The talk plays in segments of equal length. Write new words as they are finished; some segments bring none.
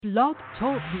Blog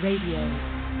Talk Radio.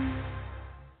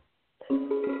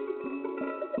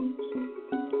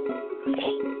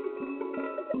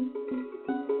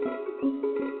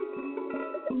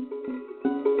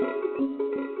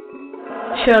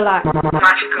 Sherlock.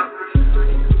 Mágico.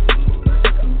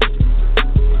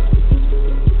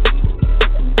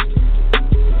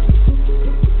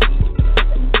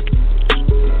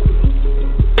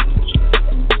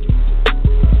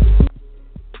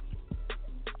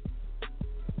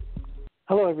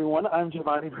 Hello, everyone. I'm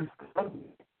Giovanni Brusco.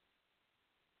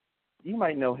 You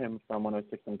might know him from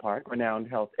 106 in Park, renowned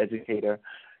health educator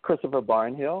Christopher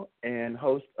Barnhill, and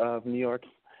host of New York's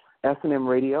S&M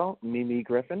Radio, Mimi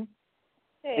Griffin.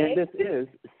 Hey. And this is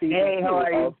season how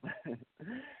are you?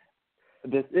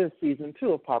 This is season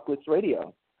 2 of PopGlitz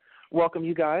Radio. Welcome,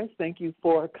 you guys. Thank you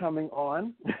for coming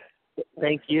on.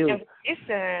 Thank you.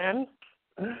 Listen.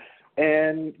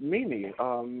 And Mimi,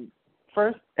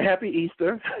 first, happy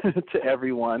Easter to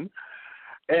everyone.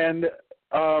 And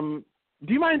do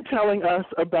you mind telling us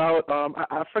about,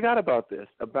 I forgot about this,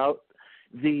 about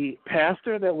the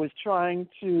pastor that was trying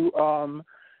to,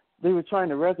 they were trying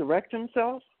to resurrect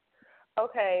himself?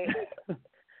 Okay.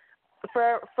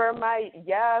 For my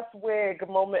yes wig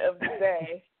moment of the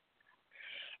day.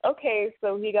 Okay,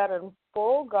 so he got in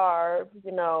full garb,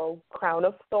 crown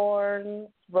of thorns,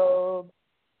 robe,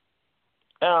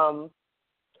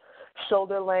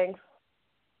 shoulder length,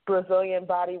 Brazilian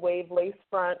body wave lace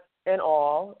front and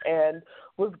all, and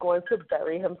was going to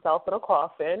bury himself in a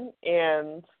coffin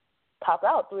and pop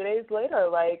out 3 days later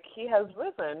like he has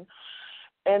risen.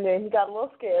 And then he got a little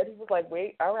scared. He was like,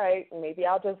 wait, all right, maybe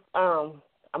I'll just I'm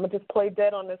gonna just play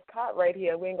dead on this cot right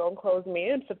here. We ain't gonna close me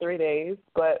in for 3 days.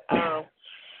 But I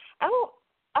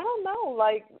don't know,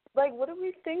 like what do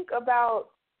we think about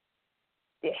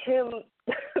him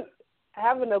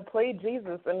having to play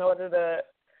Jesus in order to,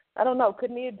 I don't know,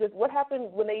 couldn't he just, what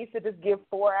happened when they used to just give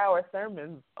 4-hour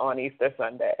sermons on Easter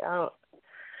Sunday? I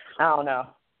don't know.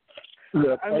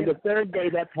 Look, on the third day,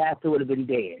 that pastor would have been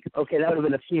dead. Okay, that would have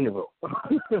been a funeral. I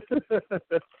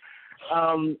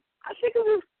think it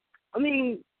was,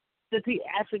 the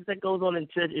theatrics that goes on in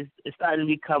church is starting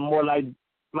to become more like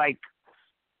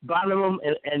Barnum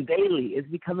and Bailey. It's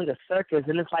becoming a circus,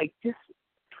 and it's like, just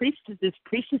preach the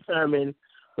sermon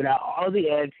without all of the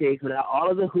antics, without all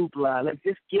of the hoopla. Like,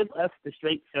 just give us the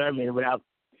straight sermon without.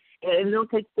 And it don't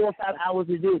take 4 or 5 hours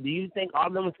to do it. Do you think all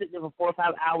of them are sitting there for 4 or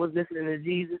 5 hours listening to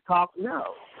Jesus talk? No.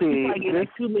 See, like in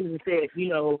 2 minutes and say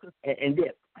it, and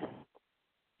dip.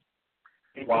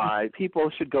 Why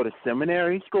people should go to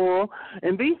seminary school,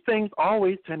 and these things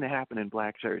always tend to happen in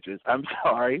black churches. I'm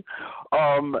sorry.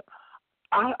 I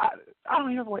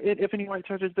don't know if any white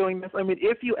church is doing this.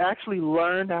 If you actually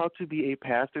learned how to be a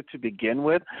pastor to begin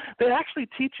with, they actually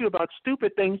teach you about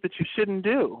stupid things that you shouldn't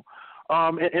do.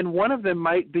 And one of them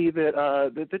might be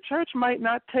that the church might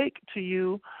not take to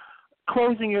you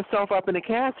closing yourself up in a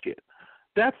casket.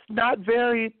 That's not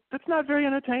very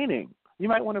entertaining. You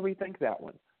might want to rethink that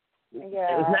one.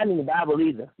 Yeah. It's not in the Bible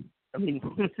either. Exactly.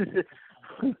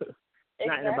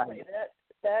 Not in the Bible.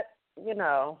 That.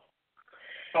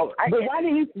 Oh, but why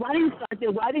didn't he start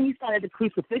there? Why didn't he start at the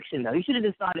crucifixion though? He should have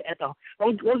just started at the.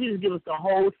 Why don't you just give us the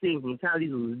whole scene from the time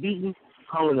Jesus was beaten,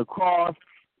 hung on the cross,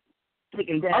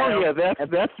 taken down? Oh yeah,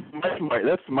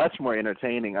 that's much more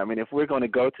entertaining. If we're going to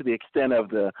go to the extent of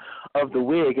the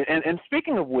wig, and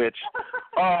speaking of which,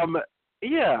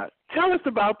 yeah, tell us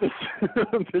about this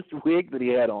this wig that he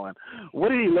had on. What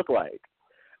did he look like?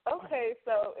 Okay,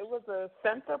 so it was a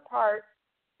center part,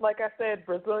 like I said,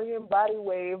 Brazilian body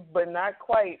wave, but not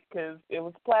quite because it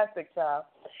was plastic, child.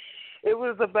 It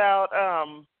was about I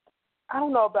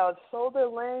don't know, about shoulder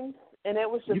length, and it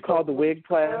was just. You called the wig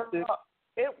plastic?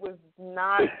 It was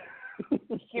not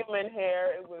human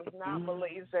hair. It was not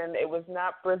Malaysian. It was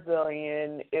not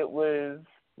Brazilian. It was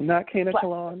not Kena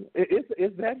Kalon.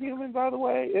 Is that human, by the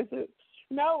way? Is it?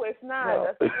 No, it's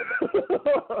not.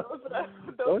 No.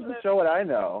 Those are show what I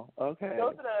know. Okay.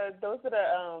 Those are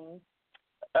the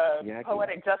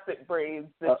poetic justice braids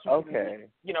that you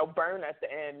burn at the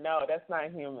end. No, that's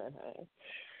not human. Hey.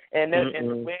 And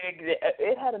the wig,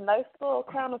 it had a nice little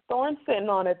crown of thorns sitting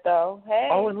on it, though. Hey.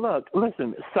 Oh, and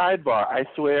listen, sidebar. I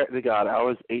swear to God, I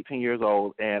was 18 years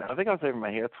old, and I think I was having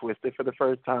my hair twisted for the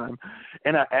first time.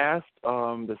 And I asked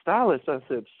the stylist, I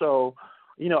said, so,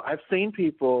 I've seen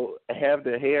people have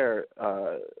their hair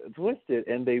twisted,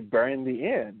 and they burn the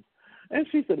ends. And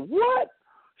she said, what?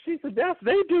 She said,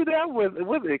 they do that with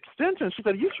extensions. She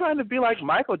said, you trying to be like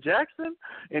Michael Jackson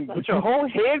and with your whole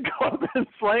head go up in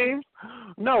flames?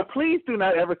 No, please do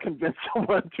not ever convince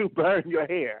someone to burn your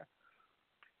hair.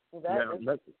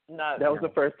 That was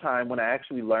the first time when I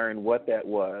actually learned what that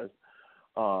was.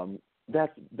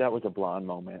 That was a blonde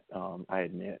moment, I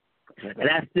admit. And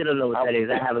I still don't know what that is.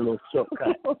 I have a little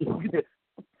shortcut.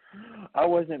 I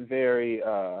wasn't very,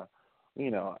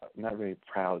 not very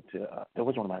proud to. That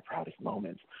was one of my proudest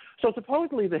moments. So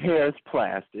supposedly the hair is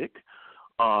plastic,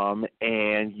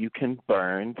 and you can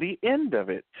burn the end of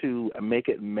it to make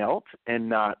it melt and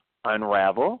not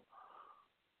unravel.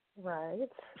 Right.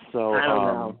 So I don't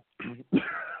know.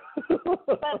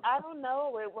 But I don't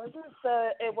know. It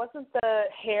wasn't the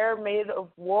hair made of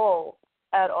wool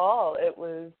at all. It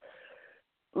was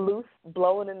loose,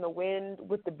 blowing in the wind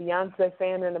with the Beyonce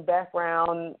fan in the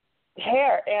background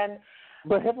hair.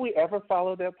 But have we ever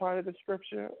followed that part of the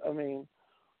scripture? I mean,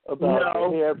 about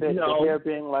the hair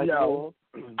being like wool?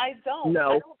 I don't. No.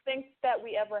 I don't think that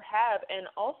we ever have. And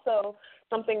also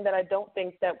something that I don't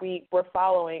think that we were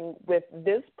following with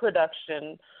this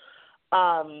production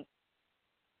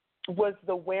was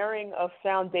the wearing of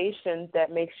foundation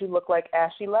that makes you look like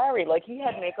Ashy Larry. Like, he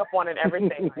had makeup on and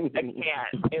everything. Like, I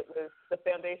can't. The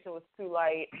foundation was too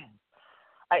light.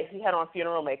 He had on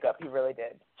funeral makeup. He really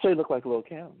did. So he looked like Lil'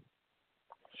 Kim.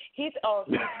 He's poor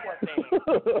thing.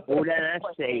 Oh, that's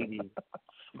shady.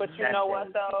 But you know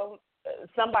what, though?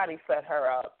 Somebody set her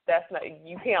up.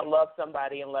 You can't love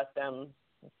somebody and let them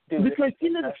do this. Because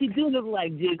she do look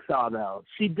like Jigsaw, though.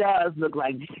 She does look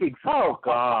like Jigsaw. Oh,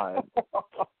 God.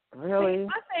 Really?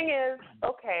 My thing is,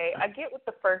 okay, I get with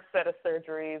the first set of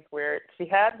surgeries where she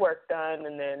had work done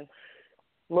and then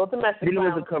a little domestic Then it was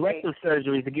violence. a corrective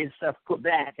surgery to get stuff put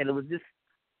back, and it was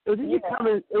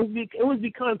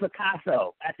becoming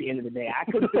Picasso at the end of the day. I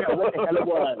couldn't figure out what the hell it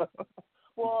was.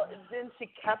 Well, then she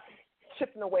kept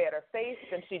chipping away at her face,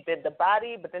 then she did the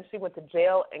body, but then she went to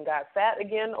jail and got fat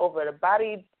again over the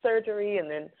body surgery, and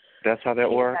then that's how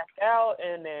that worked. Back out,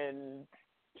 and then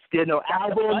still no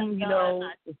album, you know.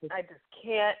 I just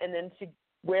can't. And then she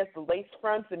wears the lace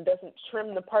fronts and doesn't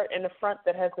trim the part in the front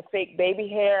that has the fake baby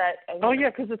hair. Yeah,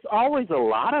 because it's always a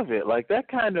lot of it. Like that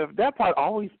part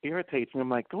always irritates me. I'm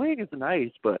like, the wig is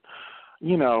nice, but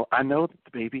I know that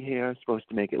the baby hair is supposed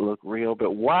to make it look real,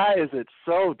 but why is it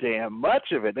so damn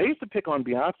much of it? They used to pick on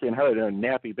Beyonce and her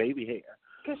nappy baby hair.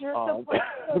 Because you're supposed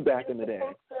to, back in the day.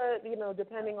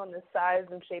 Depending on the size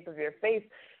and shape of your face,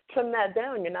 trim that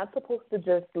down. You're not supposed to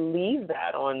just leave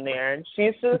that on there. And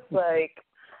she's just like,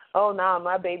 oh, no,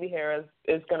 my baby hair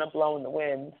is going to blow in the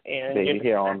wind. And baby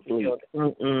hair on fleek.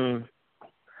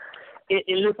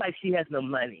 It looks like she has no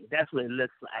money. That's what it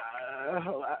looks like.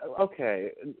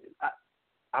 Okay.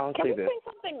 I'll say this. Can we say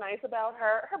something nice about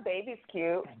her? Her baby's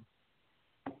cute.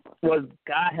 Well,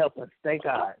 God help us. Thank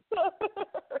God.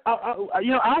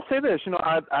 I'll say this.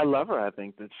 I love her. I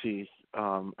think that she's,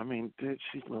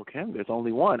 she's Lil' Kim. There's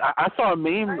only one. I saw a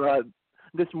meme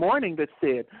this morning that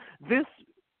said, this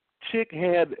chick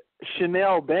had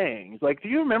Chanel bangs. Like, do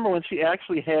you remember when she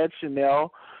actually had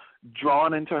Chanel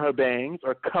drawn into her bangs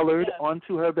or colored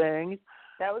onto her bangs?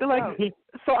 That was like,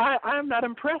 so I'm not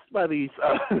impressed by these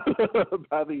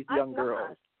young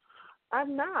girls.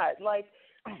 I'm not. Like,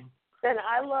 and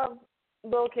I love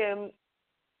Lil' Kim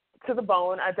to the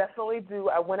bone. I definitely do.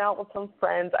 I went out with some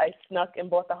friends. I snuck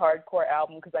and bought the hardcore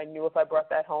album because I knew if I brought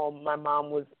that home, my mom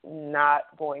was not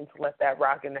going to let that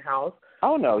rock in the house.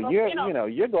 Oh no, you're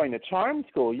going to charm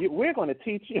school. We're going to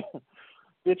teach you.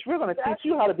 Bitch, we're going to teach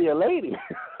you how to be a lady.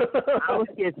 I was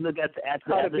scared to look at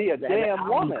how to be a damn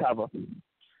woman. Cover.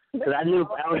 Because I knew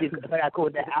if I got caught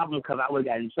with that album cover, I would have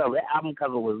gotten in trouble. That album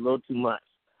cover was a little too much.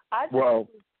 I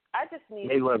just need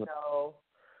to know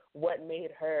what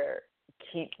made her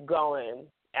keep going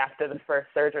after the first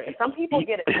surgery. And some people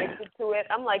get addicted to it.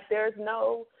 I'm like,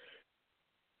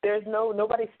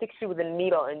 nobody sticks you with a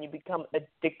needle and you become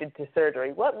addicted to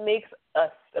surgery. What makes a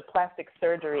plastic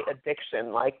surgery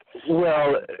addiction? Like,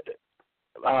 well,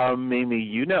 Mimi,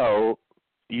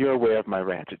 you're aware of my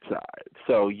ratchet side.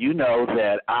 So you know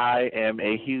that I am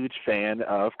a huge fan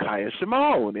of Kaya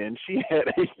Shimon, and she had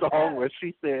a song where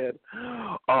she said,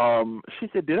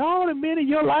 did all the men in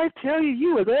your life tell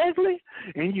you was ugly?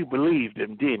 And you believed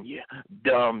them, didn't you?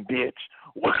 Dumb bitch.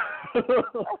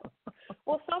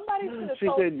 Well, somebody should have She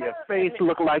told said your face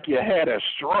looked like you had a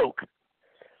stroke.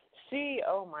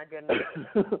 Oh my goodness.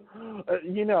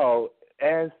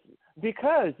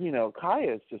 Because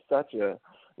Kaya is just such a,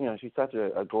 she's such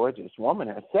a gorgeous woman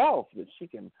herself that she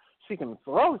can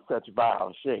throw such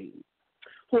vile shade.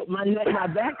 Put my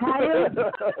back, Kaya?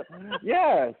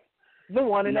 Yes, the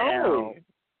one and only.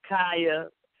 Kaya.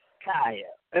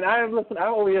 And I'm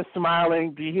over here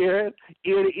smiling. Do you hear it?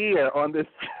 Ear to ear on this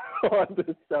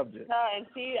subject. And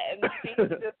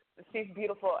she's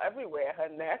beautiful everywhere. Her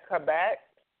neck, her back.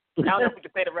 I don't know if we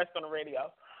can say the rest on the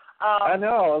radio. I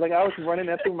know. Like, I was running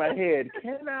that through my head.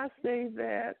 Can I say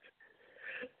that?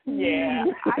 Yeah.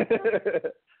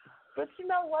 But you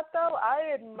know what, though?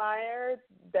 I admire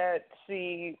that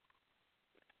she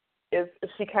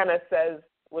kind of says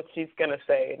what she's going to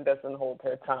say and doesn't hold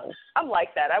her tongue. I'm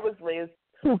like that. I was raised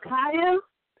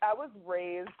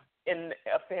in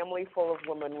a family full of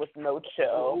women with no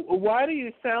chill. Why do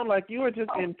you sound like you are just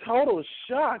in total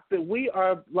shock that we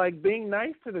are, like, being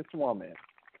nice to this woman?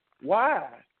 Why?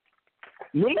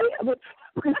 Me?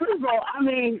 First of all, I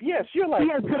mean, yes, you're like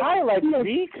Kaya, like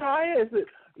me, Kaya.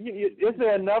 Is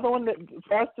there another one that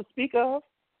for us to speak of?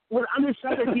 Well, I'm just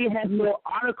shocked that she has more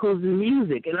articles in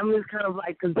music, and I'm just kind of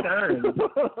like concerned.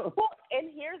 Well, and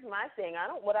here's my thing.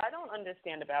 What I don't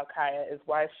understand about Kaya is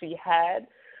why she had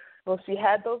those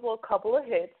little couple of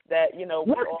hits that she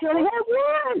only had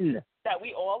one that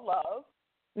we all love.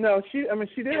 No, she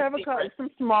did have some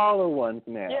smaller ones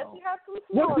now. Yeah, she had some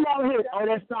smaller. What smaller hit? Oh,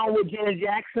 that song with Janet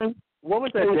Jackson. What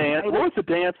was that dance?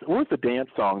 What was the dance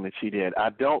song that she did? I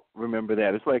don't remember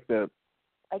that. It's like the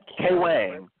K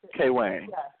Wang. K Wang.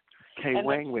 Yes. K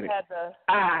Wang with it.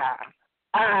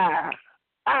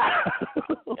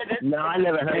 No, I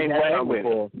never heard that song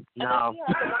before. No,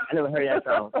 I never heard that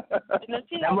song.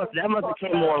 That must have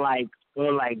came more like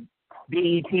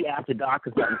BET After Dark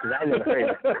or something, because I never heard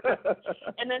it.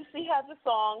 And then she has a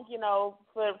song,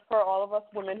 for all of us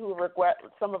women who regret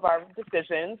some of our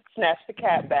decisions, Snatch the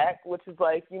Cat Back, which is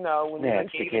like, when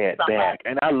Snatch the Cat Back.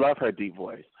 And I love her deep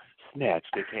voice. Snatch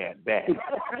the cat back.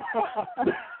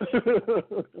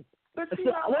 Wait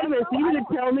a minute, so you didn't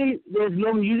tell me there's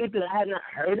no music that I hadn't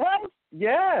heard of?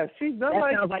 Yeah, she's done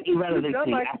that sounds like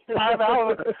irrelevancy. 5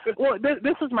 hours. Well,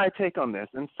 this is my take on this.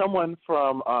 And someone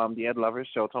from the Ed Lovers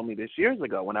show told me this years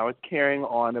ago when I was carrying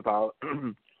on about,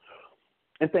 and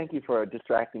thank you for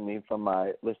distracting me from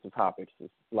my list of topics.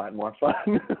 It's a lot more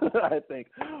fun, I think.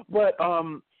 But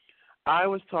I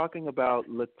was talking about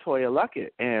LaToya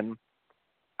Luckett, and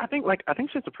I think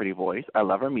she has a pretty voice. I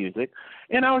love her music.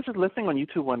 And I was just listening on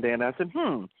YouTube one day, and I said,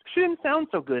 she didn't sound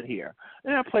so good here.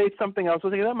 And I played something else. I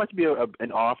was thinking, that must be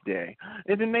an off day.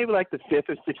 And then maybe like the 5th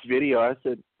or 6th video, I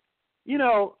said, I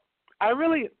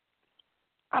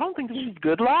don't think that she's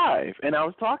good live. And I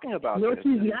was talking about no, this.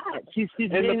 No, she's not. She's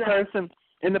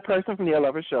and the person from the I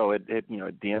Love Her show, it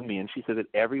DM'd me, and she said that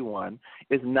everyone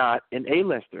is not an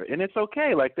A-lister. And it's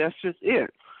okay. Like, that's just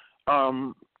it.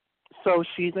 So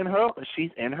she's in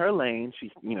her lane. She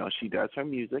does her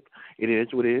music. It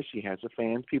is what it is. She has her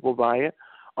fans. People buy it.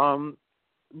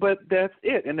 But that's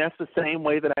it. And that's the same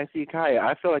way that I see Kaya.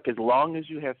 I feel like as long as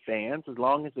you have fans, as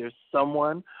long as there's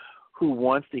someone who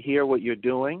wants to hear what you're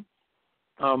doing,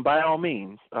 by all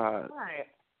means,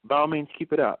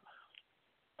 keep it up.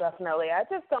 Definitely. I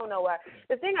just don't know why.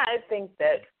 The thing I think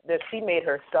that she made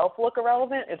herself look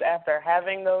irrelevant is after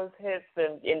having those hits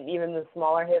and even the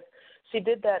smaller hits, she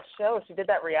did that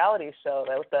reality show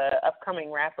that with the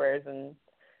upcoming rappers, and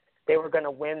they were going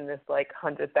to win this like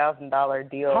 $100,000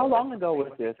 deal. How long ago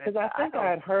was this? Because I think I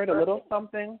had heard a little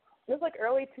something. It was like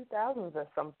early 2000s or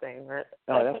something.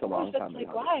 Oh, that's a long time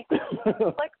ago. Why?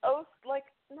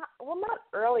 Not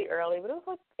early, but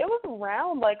it was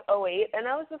around like 2008, and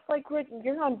I was just like,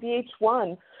 you're on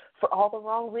VH1 for all the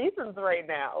wrong reasons right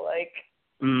now. Like,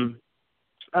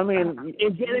 I mean,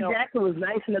 if Janet Jackson was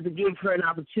nice enough to give her an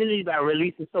opportunity by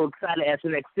releasing So Excited as her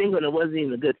next single, and it wasn't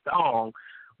even a good song,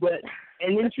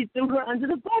 and then she threw her under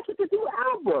the bus with the new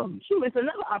album. She missed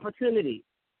another opportunity.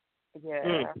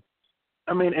 Yeah.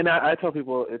 I mean, and I tell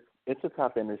people it's a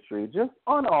tough industry, just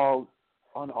on all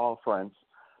fronts.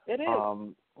 It is.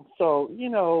 So,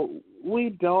 we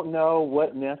don't know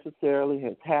what necessarily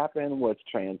has happened, what's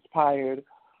transpired,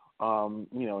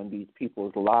 in these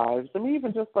people's lives. I mean,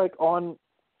 even just like on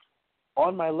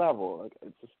my level,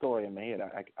 it's a story in my head.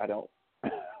 I don't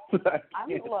I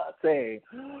can't say.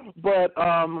 But,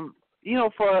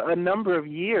 for a number of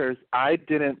years, I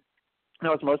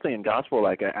was mostly in gospel,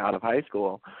 like out of high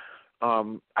school.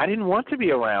 I didn't want to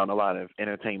be around a lot of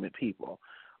entertainment people,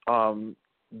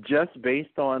 just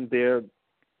based on their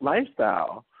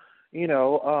lifestyle,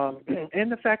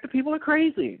 and the fact that people are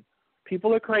crazy.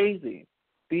 People are crazy.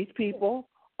 These people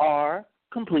are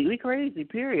completely crazy,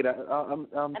 period.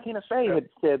 Tina Fey had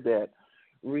said that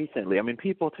recently. I mean,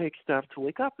 people take stuff to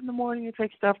wake up in the morning, they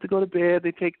take stuff to go to bed,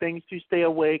 they take things to stay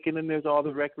awake, and then there's all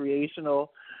the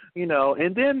recreational,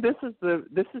 and then this is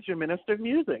your minister of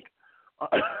music. Well,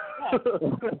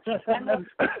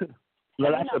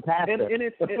 that's the pastor.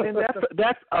 And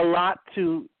that's a lot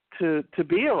to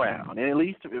be around, and at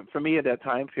least for me at that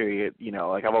time period,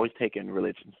 like I've always taken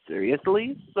religion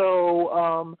seriously. So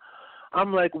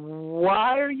I'm like,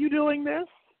 why are you doing this?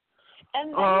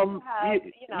 And then you have,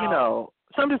 you know,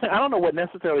 so I'm just saying, I don't know what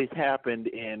necessarily has happened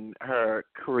in her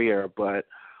career, but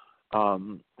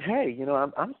hey, you know,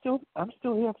 I'm still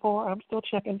here for her. I'm still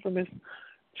checking for Miss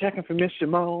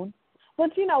Shimon.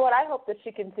 But you know what? I hope that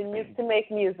she continues to make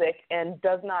music and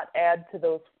does not add to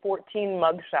those 14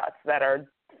 mugshots that are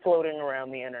floating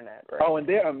around the internet. Right? Oh, and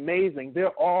they're amazing. They're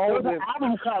all those are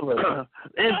album covers,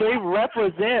 and they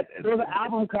represent. Those are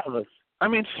album covers. I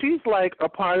mean, she's like a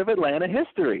part of Atlanta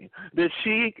history that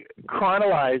she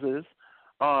chronicles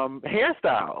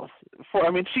hairstyles for.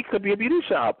 I mean, she could be a beauty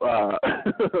shop.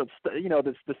 You know,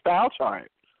 the style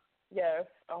chart. Yes.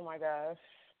 Oh my gosh,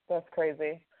 that's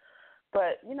crazy.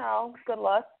 But you know, good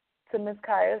luck to Miss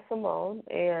Kaya Simone,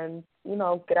 and you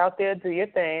know, get out there, do your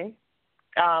thing.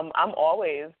 I'm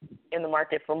always in the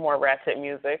market for more ratchet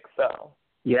music, so.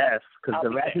 Yes, because the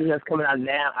ratchet that's coming out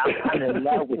now, I'm in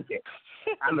love with it.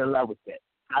 I'm in love with it.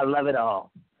 I love it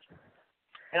all.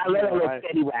 And I love that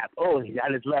steady rap. Oh,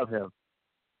 I just love him.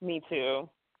 Me too.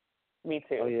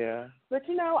 Oh yeah. But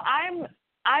you know, I'm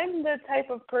the type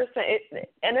of person,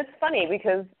 and it's funny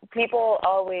because people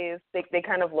always they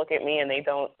kind of look at me and they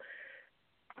don't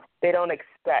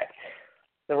expect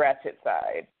the ratchet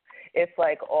side. It's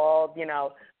like all, you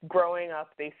know, growing up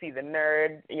they see the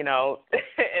nerd, you know,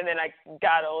 and then I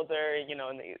got older, you know,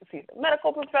 and they see the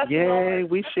medical professional. Yay,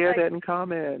 we share that in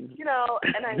common. You know,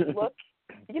 and I look,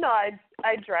 you know, I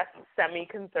dress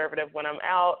semi-conservative when I'm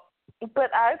out, but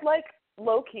I like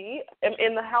low-key am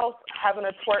in the house having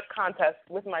a twerk contest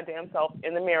with my damn self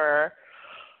in the mirror,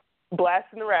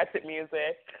 blasting the ratchet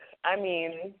music. I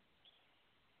mean,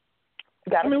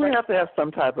 we have to have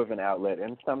some type of an outlet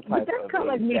and some type of. But that's kind of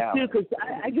like me too, because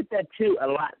I get that too a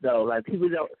lot though. Like people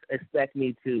don't expect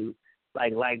me to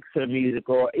like certain music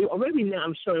or maybe now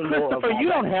I'm showing more. Christopher, you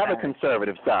don't have a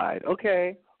conservative side,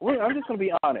 okay? I'm just going to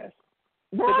be honest.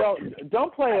 So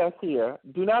don't play us here.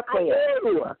 Do not play us.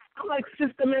 I'm like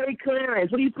Sister Mary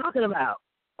Clarence. What are you talking about?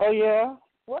 Oh yeah.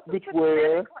 Which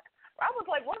where? I was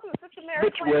like, what's the Sister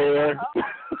Mary Clarence?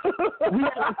 We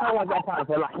haven't talked about that part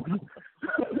for life.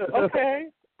 Okay.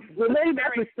 Well, maybe my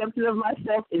perception of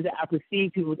myself is that I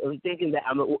perceive people thinking that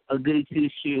I'm a goody two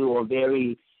shoe or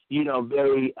very, you know,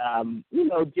 very, you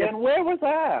know. Just, and where was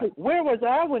I? Where was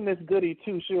I when this goody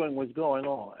two shoeing was going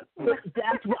on?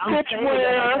 That's what I'm saying.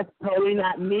 That's totally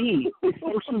not me. It's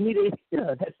social media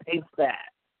that takes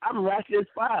that. I'm ratchet as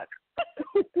fuck.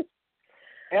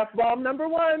 F-bomb number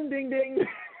 1, ding ding.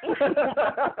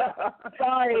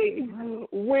 Sorry.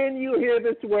 When you hear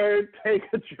this word, take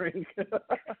a drink.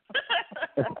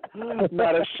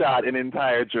 Not a shot, an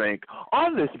entire drink.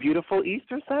 On this beautiful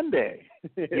Easter Sunday.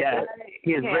 Yes,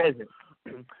 he is risen.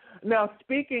 Now,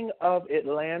 speaking of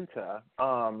Atlanta,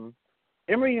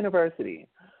 Emory University,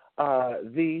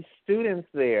 the students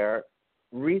there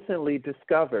recently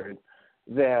discovered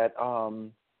that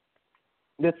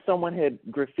that someone had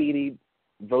graffitied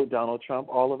 "Vote Donald Trump"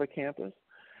 all over campus.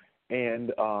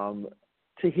 And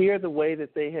to hear the way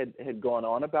that they had gone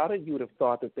on about it, you would have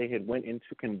thought that they had went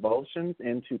into convulsions,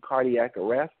 into cardiac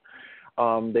arrest.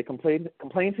 They complained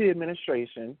to the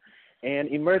administration, and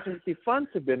emergency funds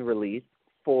have been released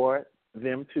for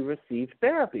them to receive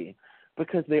therapy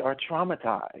because they are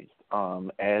traumatized,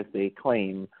 as they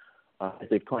claim, as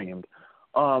they've claimed.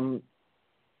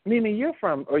 Mimi, you're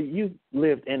from, or you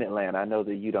lived in Atlanta. I know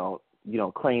that you don't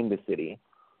claim the city.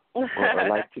 Or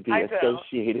like to be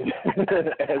associated.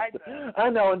 I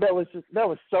know, and that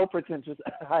was so pretentious.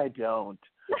 I don't.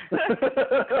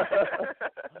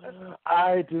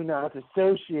 I do not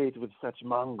associate with such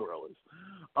mongrels.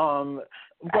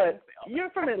 But you're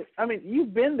from it. I mean,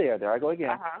 you've been there. There I go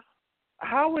again.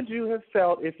 How would you have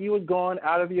felt if you had gone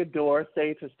out of your door,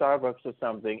 say to Starbucks or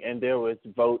something, and there was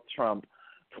 "Vote Trump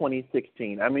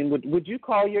 2016"? I mean, would you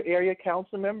call your area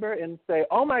council member and say,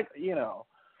 "Oh my," you know?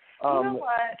 You know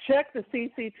what? Check the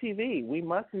CCTV. We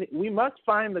must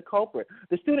find the culprit.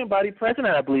 The student body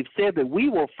president, I believe, said that we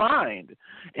will find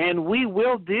and we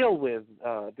will deal with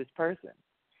this person.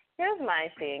 Here's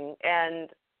my thing, and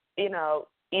you know,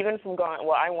 even from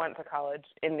I went to college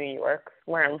in New York,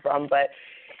 where I'm from, but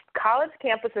college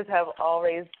campuses have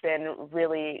always been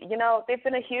really, you know, they've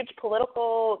been a huge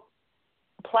political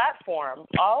platform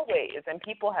always, and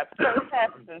people have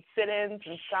protests and sit-ins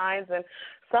and signs, and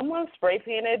someone spray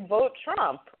painted "Vote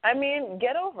Trump." I mean,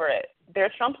 get over it. They're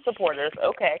Trump supporters.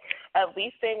 Okay, at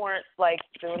least they weren't like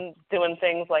doing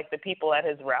things like the people at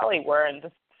his rally were and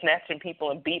just snatching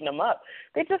people and beating them up.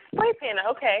 They just spray painted.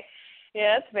 Okay,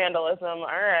 yeah, it's vandalism. All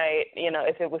right, you know,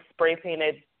 if it was spray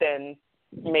painted, then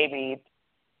maybe,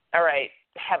 all right,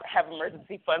 have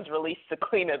emergency funds released to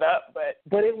clean it up.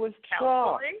 But it was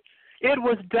chalk. It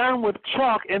was done with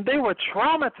chalk, and they were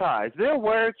traumatized. Their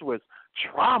words was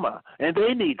trauma, and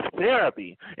they need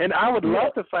therapy. And I would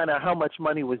love to find out how much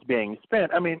money was being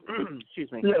spent. I mean, excuse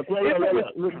me. Look,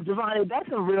 Devon, that's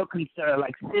a real concern.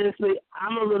 Like, seriously,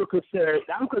 I'm a little concerned.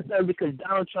 I'm concerned because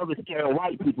Donald Trump is scaring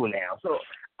white people now. So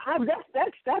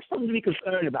that's something to be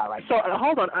concerned about. Like, so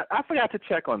hold on, I forgot to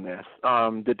check on this.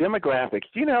 The demographics.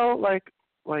 Do you know, like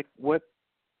what?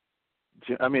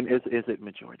 I mean, is it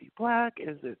majority black?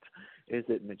 Is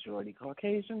it majority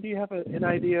Caucasian? Do you have an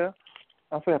idea?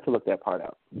 I forgot to look that part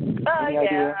out. Any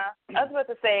idea? I was about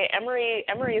to say Emory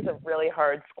is a really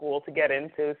hard school to get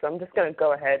into, so I'm just going to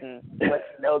go ahead and let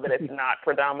you know that it's not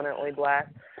predominantly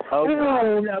black. Okay.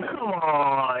 No,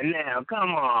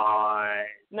 come on.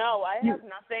 No, I have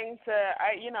nothing to.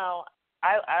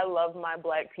 I love my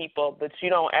black people, but you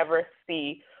don't ever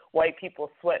see white people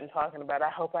sweating talking about, I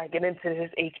hope I get into this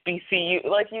HBCU.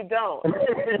 Like, you don't.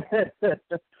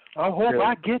 I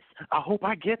hope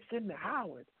I gets into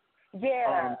Howard.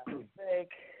 Yeah,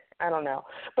 like, I don't know,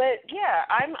 but yeah,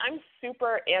 I'm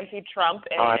super anti-Trump.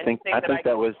 And I think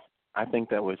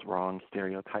that was wrong.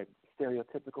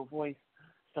 Stereotypical voice.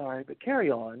 Sorry, but carry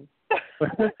on.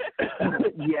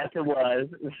 Yes, it was.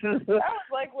 I was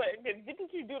like, what?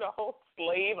 Didn't you do the whole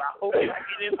slave? I hope I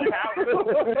get into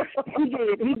Howard.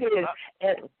 He did.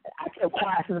 And I kept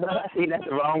quiet because I see that's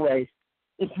the wrong way.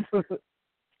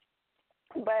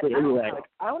 But anyway,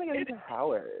 I want to get into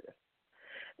Howard.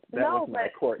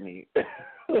 But Courtney.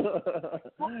 We've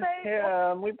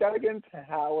got to get into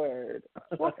Howard.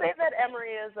 We'll say that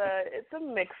Emory is a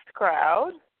mixed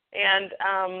crowd, and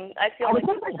I feel like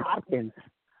Hopkins.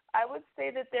 I would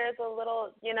say that there's a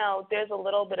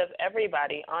little bit of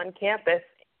everybody on campus,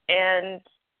 and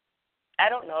I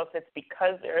don't know if it's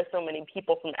because there are so many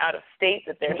people from out of state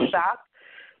that they're shocked,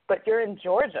 but you're in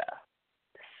Georgia,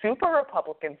 super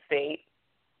Republican state,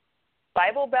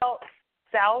 Bible Belt,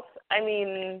 South. I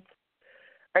mean,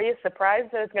 are you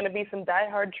surprised there's going to be some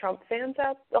diehard Trump fans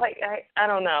out? Like, I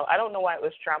don't know. I don't know why it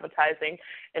was traumatizing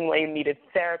and why you needed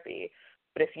therapy.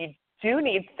 But if you do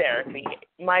need therapy,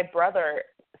 my brother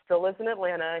still lives in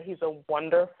Atlanta. He's a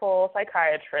wonderful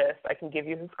psychiatrist. I can give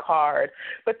you his card.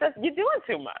 But you're doing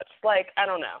too much. Like, I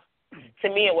don't know. To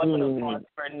me, it wasn't a cause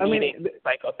for needing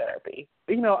psychotherapy.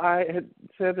 I had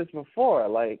said this before,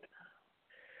 like,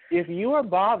 if you are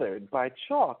bothered by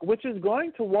chalk, which is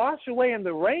going to wash away in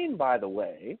the rain, by the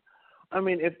way, I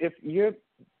mean, if you're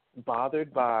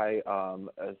bothered by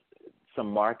some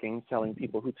markings telling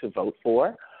people who to vote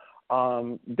for,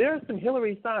 there are some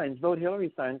Hillary signs, vote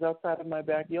Hillary signs outside of my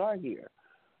backyard here.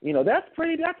 That's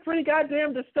pretty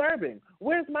goddamn disturbing.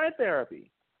 Where's my therapy?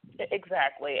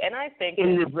 Exactly, and I think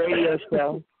in this radio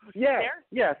show.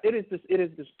 Yes, it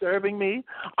is disturbing me.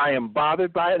 I am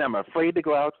bothered by it, and I'm afraid to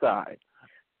go outside.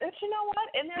 But you know what?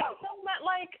 And there's so much,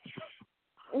 like,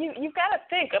 you've got to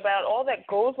think about all that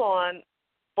goes on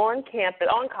campus,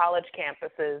 on college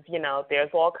campuses. There's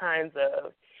all kinds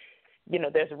of,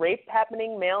 there's rape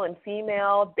happening, male and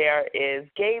female. There is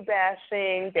gay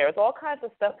bashing. There's all kinds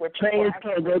of stuff where trainers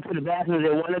can't go to the bathroom they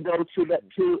want to go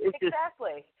to. It's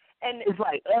exactly. And it's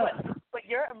like, but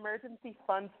your emergency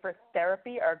funds for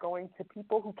therapy are going to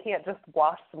people who can't just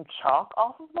wash some chalk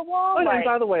off of the wall. Oh, and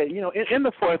by the way, in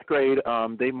the fourth grade,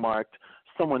 they marked,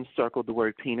 someone circled the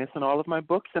word penis in all of my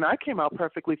books, and I came out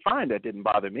perfectly fine. That didn't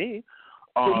bother me.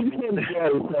 You came gay,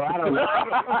 so I don't know.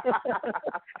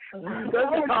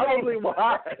 That's probably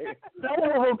why.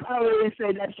 Someone will probably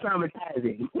say that's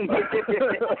traumatizing.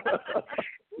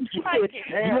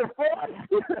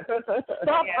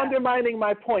 Stop undermining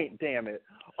my point, damn it.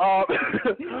 Or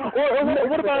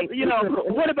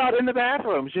what about in the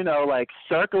bathrooms? Like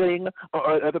circling,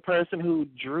 or the person who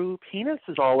drew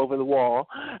penises all over the wall,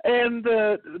 and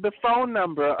the phone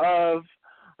number of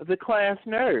the class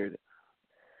nerd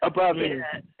above it.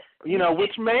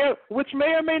 Which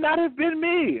may or may not have been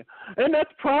me, and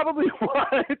that's probably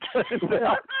why it turned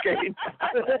out gay.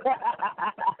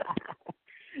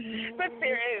 But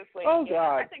seriously, oh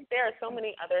God, I think there are so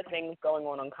many other things going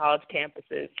on college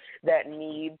campuses that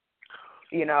need,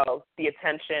 the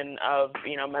attention of,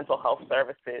 mental health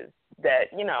services.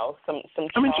 That some.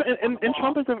 I mean, and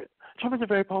Trump is a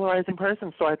very polarizing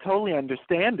person, so I totally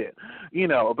understand it.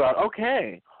 About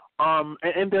okay.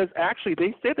 And there's actually,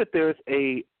 they say that there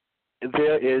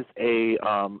is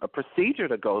a procedure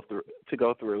to go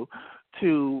through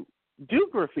to do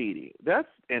graffiti. That's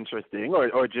interesting,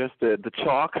 or just the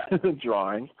chalk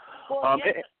drawings. Well,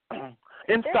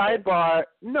 in sidebar,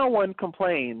 no one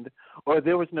complained, or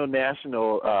there was no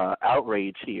national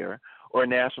outrage here, or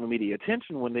national media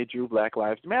attention when they drew Black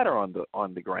Lives Matter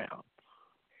on the ground.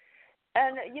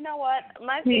 And you know what?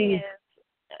 My thing is,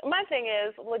 my thing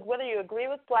is, like, whether you agree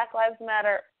with Black Lives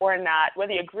Matter or not,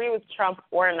 whether you agree with Trump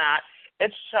or not,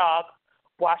 it's chalk.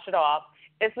 Wash it off.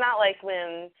 It's not like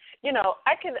when,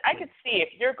 I could see if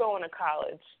you're going to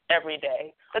college every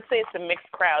day. Let's say it's a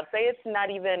mixed crowd. Say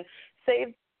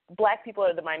Black people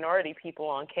are the minority people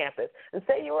on campus. And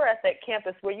say you were at that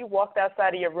campus where you walked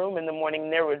outside of your room in the morning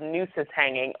and there were nooses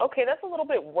hanging. Okay, that's a little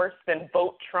bit worse than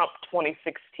vote Trump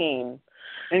 2016.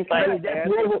 And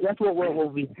that's what will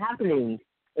be happening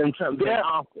in Trump's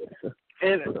office.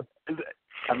 And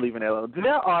I'm leaving that alone.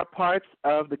 There are parts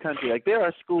of the country, like there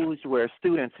are schools where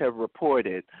students have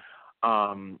reported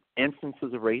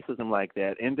instances of racism like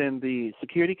that, and then the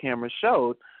security cameras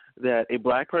showed that a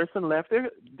Black person left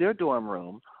their dorm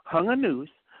room, hung a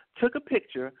noose, took a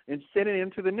picture, and sent it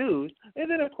into the news, and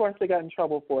then, of course, they got in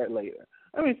trouble for it later.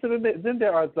 I mean, so then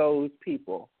there are those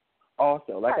people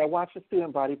also. Like I watched a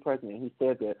student body president who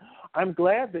said that, I'm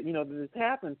glad that, that this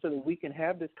happened so that we can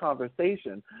have this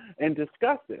conversation and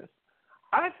discuss this.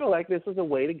 I feel like this is a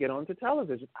way to get onto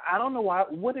television. I don't know why.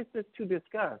 What is this to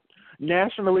discuss?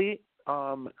 Nationally,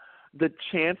 the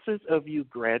chances of you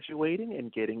graduating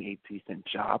and getting a decent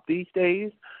job these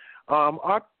days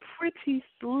are pretty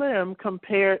slim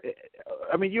compared.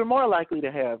 I mean, you're more likely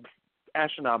to have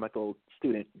astronomical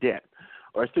student debt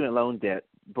or student loan debt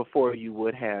before you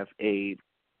would have a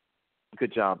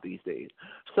good job these days.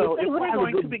 So if we're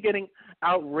going to be getting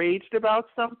outraged about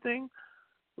something,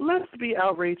 let's be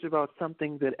outraged about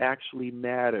something that actually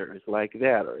matters, like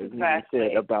that, or as you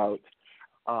said about,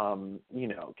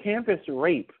 campus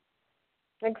rape.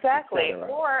 Exactly.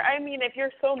 Or, I mean, if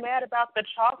you're so mad about the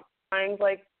chalk signs,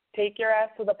 like, take your ass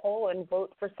to the poll and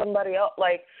vote for somebody else.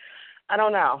 Like, I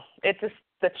don't know. It's just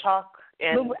the chalk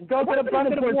and go get a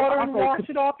bucket of water and wash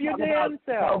it off your damn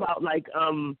self. How about the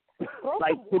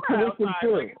tuition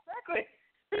too?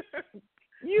 Exactly.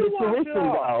 You wash it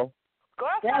off. Go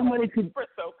outside with a super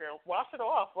soaker, wash it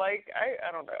off. Like,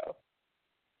 I don't know.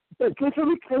 But can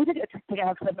we take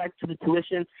a step back to the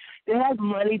tuition? They have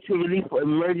money to release for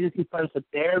emergency funds for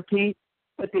therapy,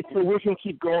 but the tuition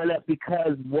keep going up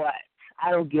because what? I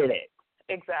don't get it.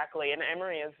 Exactly, and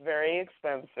Emory is very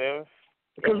expensive.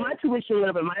 Because my tuition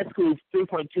went up at my school is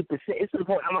 3.2%. It's to the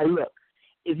point I'm like, look,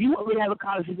 if you want me to have a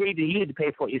college degree, then you need to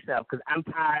pay for it yourself. Because I'm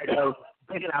tired of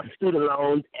picking out student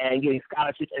loans and getting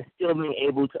scholarships and still being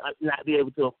able to not be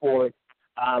able to afford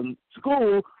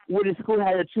school. Where the school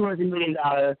had a $200 million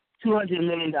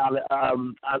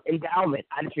endowment,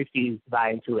 I just refused to buy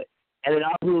into it. And then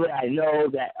all the people that I know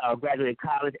that graduated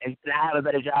college and I have a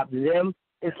better job than them,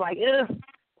 it's like,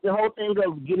 the whole thing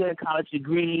of getting a college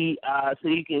degree so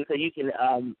you can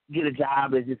get a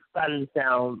job is just starting to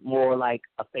sound more like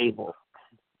a fable.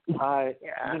 Trump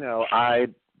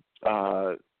I've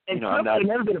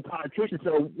never been a politician,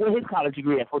 so what's his college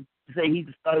degree for to say he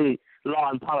studied law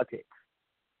and politics?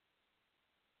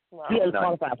 Well, he doesn't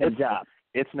qualify for the job.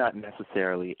 It's not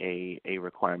necessarily a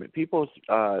requirement. People's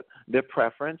their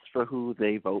preference for who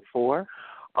they vote for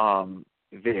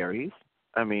varies.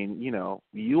 I mean,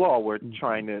 you all were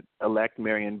trying to elect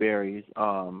Marion Barry's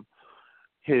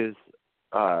his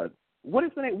what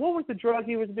is the name? What was the drug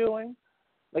he was doing?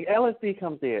 Like LSD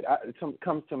comes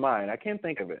to mind. I can't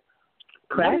think of it.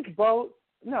 Crack? His vote?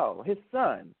 No, his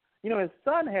son. His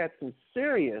son had some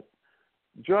serious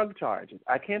drug charges.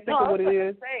 I can't think of what it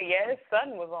is. His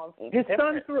son was on. His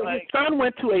son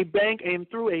went to a bank and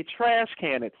threw a trash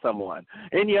can at someone,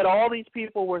 and yet all these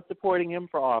people were supporting him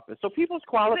for office. So people's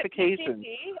qualifications.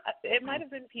 It might have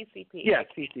been PCP. Yes,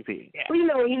 PCP. Yeah. Well,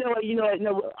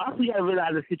 also you got to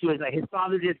realize the situation. Like his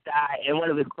father just died, and one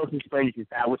of his closest friends just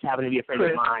died, which happened to be a friend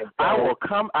of mine. So.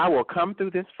 I will come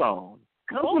through this phone.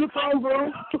 Come through the phone, bro.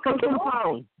 Come through the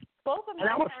phone. Both of my and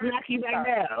I will smack you back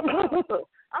down.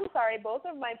 I'm sorry, both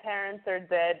of my parents are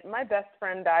dead. My best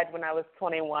friend died when I was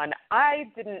 21.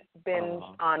 I didn't binge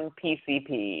on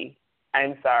PCP.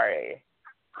 I'm sorry.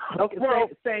 Okay, well,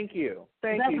 thank you.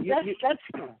 Thank you.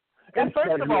 And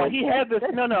first of all, he had this.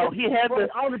 He had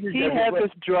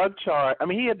this drug charge. I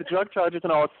mean, he had the drug charges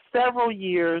and all several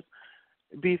years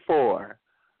before.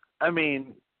 I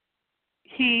mean,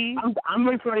 I'm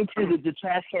referring to the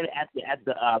trash can at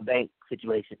the bank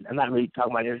situation. I'm not really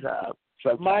talking about his.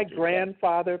 My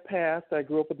grandfather passed. I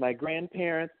grew up with my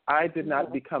grandparents. I did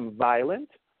not become violent.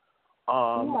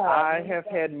 I've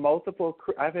had multiple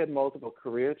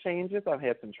career changes. I've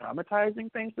had some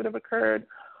traumatizing things that have occurred,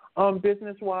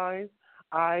 business-wise.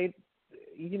 I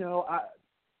didn't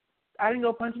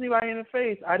go punch anybody in the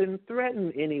face. I didn't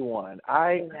threaten anyone.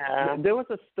 There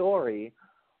was a story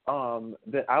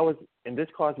that I was, and this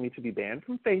caused me to be banned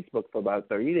from Facebook for about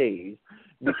 30 days.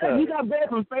 Because you got banned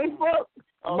from Facebook?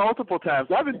 Multiple times.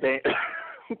 I've been banned.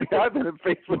 I've been in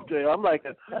Facebook jail. I'm like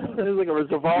it's like a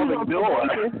revolving door.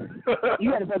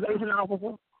 You had a probation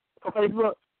officer for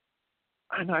Facebook?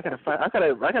 I know. I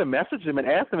gotta message him and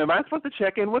ask him. Am I supposed to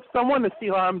check in with someone to see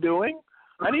how I'm doing?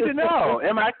 I need to know.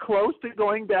 Am I close to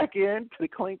going back in to the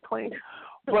clink?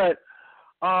 But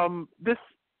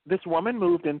this woman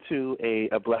moved into a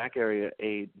black area,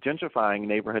 a gentrifying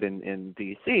neighborhood in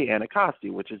D.C.,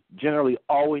 Anacostia, which has generally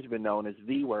always been known as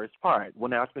the worst part. Well,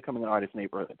 now it's becoming an artist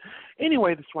neighborhood.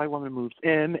 Anyway, this white woman moves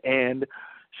in, and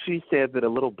she said that a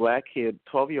little black kid,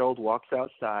 12-year-old, walks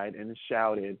outside and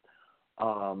shouted,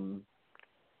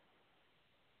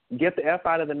 "Get the F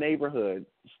out of the neighborhood,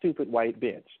 stupid white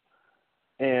bitch."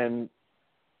 And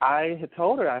I had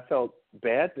told her I felt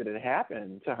bad that it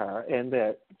happened to her and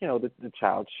that, the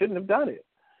child shouldn't have done it.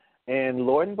 And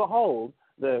Lord and behold,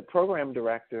 the program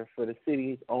director for the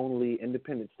city's only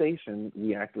independent station,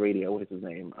 React Radio, what is his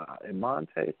name, in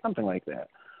Monte, something like that.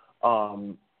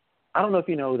 I don't know if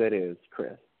you know who that is,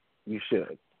 Chris. You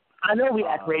should. I know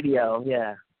React Radio,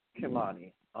 yeah.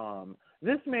 Kimani.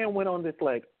 This man went on this,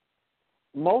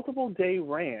 multiple-day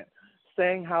rant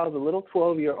saying how the little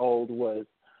 12-year-old was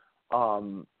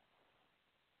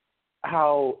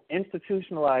how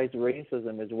institutionalized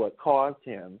racism is what caused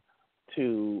him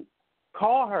to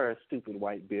call her a stupid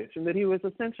white bitch, and that he was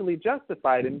essentially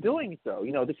justified in doing so.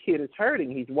 The kid is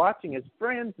hurting. He's watching his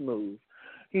friends move.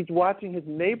 He's watching his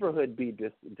neighborhood be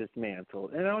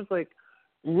dismantled. And I was like,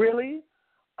 really?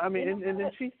 I mean, and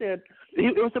then she said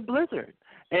it was a blizzard.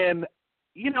 And,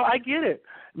 I get it.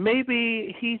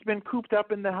 Maybe he's been cooped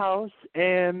up in the house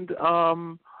and,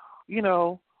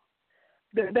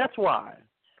 that's why.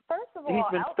 First of all,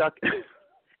 he's been stuck.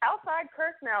 Outside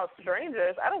cursing out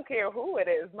strangers, I don't care who it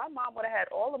is. My mom would have had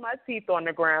all of my teeth on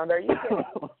the ground. Are you kidding?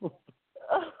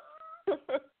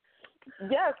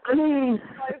 Yes. I mean,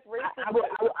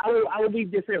 I would be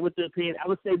different with the opinion. I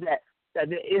would say that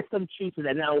there is some truth to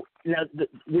that. Now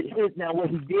what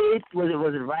he did,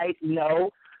 was it right?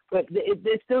 No. But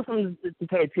there's still something to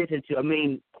pay attention to. I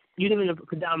mean, you live in a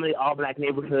predominantly all-black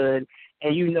neighborhood,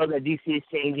 and you know that D.C. is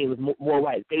changing with more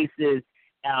white faces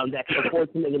that can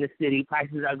afford to live in the city.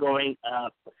 Prices are going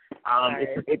up.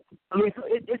 It's a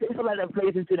lot that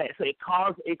plays into that. So it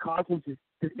caused him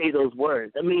to say those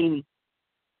words. I mean,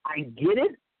 I get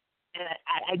it, and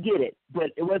I get it,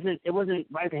 but it wasn't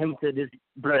right for him to just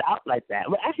blurt out like that.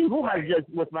 But actually, who has just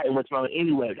what's right and what's wrong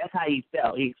anyway? That's how he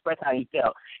felt. He expressed how he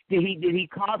felt. Did he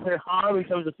cause her harm in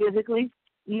terms of physically?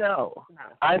 No.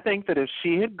 I think that if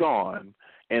she had gone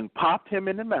and popped him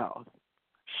in the mouth,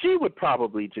 she would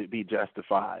probably be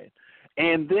justified.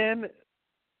 And then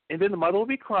the mother would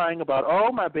be crying about,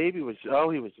 my baby he was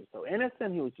just so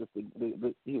innocent. He was just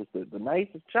the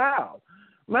nicest child.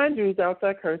 Mind you, he's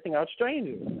outside cursing out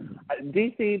strangers.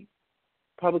 D.C.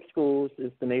 public schools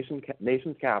is the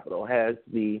nation's capital, has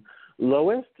the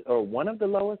lowest or one of the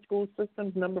lowest school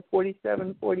systems, number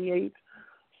 47, 48.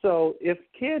 So if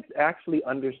kids actually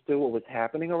understood what was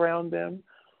happening around them,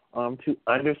 to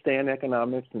understand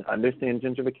economics and understand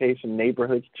gentrification,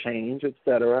 neighborhoods change,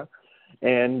 etc.,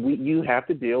 and you have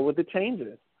to deal with the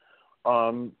changes,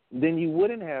 then you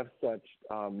wouldn't have such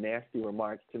nasty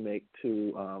remarks to make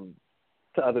to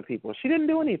other people. She didn't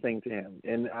do anything to him,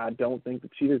 and I don't think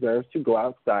that she deserves to go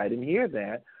outside and hear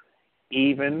that,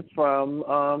 even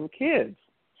from kids.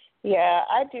 Yeah,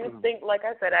 I do think, like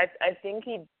I said, I think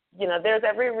he, there's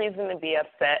every reason to be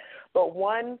upset, but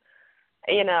one,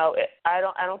 I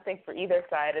don't think for either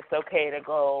side it's okay to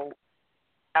go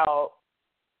out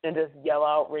and just yell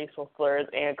out racial slurs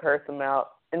and curse them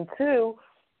out. And two,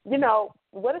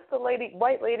 what if the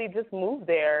white lady just moved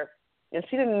there and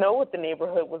she didn't know what the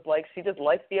neighborhood was like? She just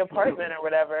liked the apartment or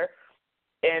whatever,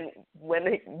 and when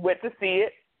they went to see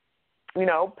it,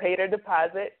 paid her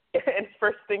deposit, and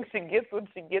first thing she gets when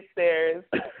she gets there is,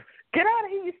 "Get out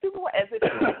of here, you stupid!" As if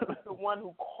she's the one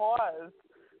who caused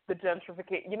the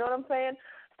gentrification. You know what I'm saying?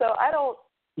 So I don't.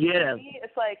 Yeah.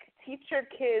 It's like, teach your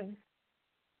kids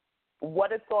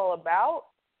what it's all about,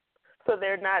 so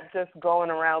they're not just going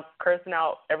around cursing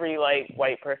out every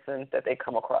white person that they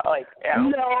come across.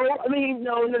 No.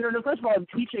 First of all,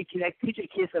 teach your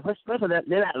kids. First of all,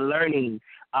 they're not learning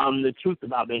the truth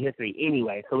about their history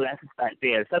anyway. So that's just not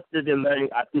there. Stuff that they're learning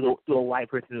through a white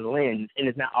person's lens, and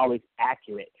it's not always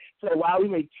accurate. So while we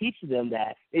may teach them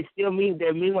that, they're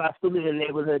meanwhile still living in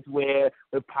neighborhoods where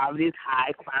poverty is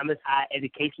high, crime is high,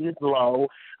 education is low.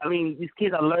 I mean, these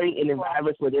kids are learning in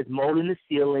environments where there's mold in the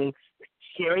ceiling,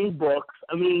 sharing books.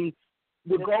 I mean,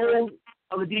 the goal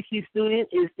of a DC student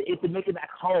is to make it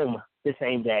back home the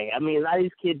same day. I mean, a lot of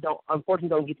these kids unfortunately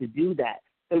don't get to do that.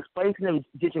 So explain to them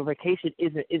gentrification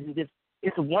isn't just,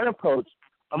 it's one approach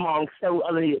among several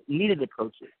other needed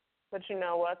approaches. But you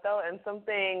know what, though? And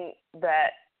something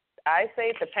that I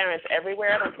say to parents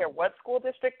everywhere, I don't care what school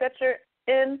district that you're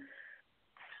in,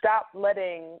 stop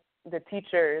letting the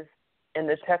teachers and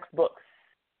the textbooks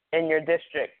in your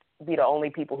district be the only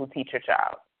people who teach your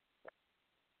child.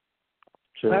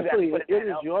 Sure. Actually, it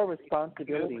is your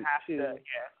responsibility to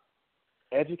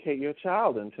educate your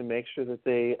child and to make sure that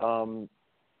they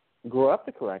grow up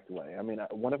the correct way. I mean,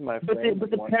 one of my friends.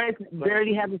 But the parents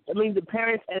barely have. I mean, the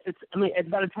parents.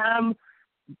 By the time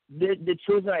the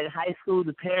children are in high school,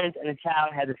 the parents and the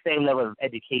child have the same level of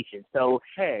education. So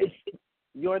hey,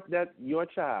 your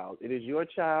child. It is your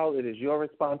child. It is your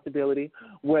responsibility.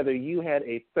 Whether you had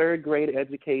a third grade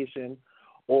education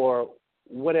or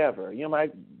whatever. You know, my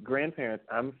grandparents.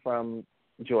 I'm from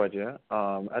Georgia.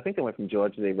 I think they went from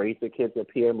Georgia. They raised their kids up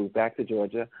here, moved back to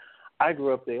Georgia. I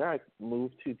grew up there. I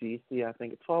moved to D.C., I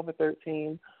think, at 12 or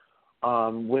 13.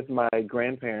 With my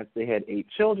grandparents, they had 8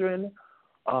 children.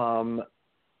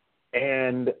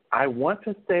 And I want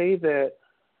to say that,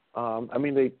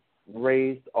 they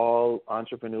raised all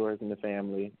entrepreneurs in the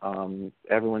family.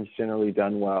 Everyone's generally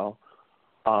done well.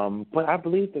 But I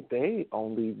believe that they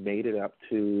only made it up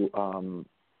to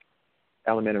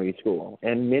elementary school.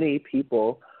 And many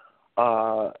people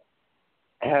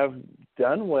have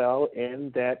done well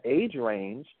in that age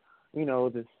range, you know,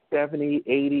 the 70,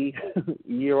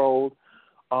 80-year-old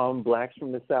blacks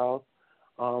from the South.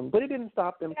 But it didn't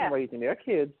stop them from raising their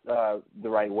kids the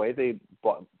right way. They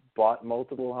bought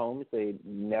multiple homes. They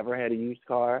never had a used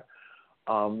car.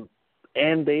 And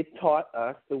they taught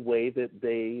us the way that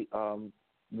they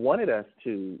wanted us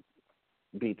to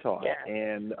be taught. Yeah.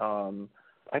 And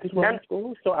I just went to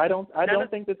school, so I don't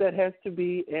think that has to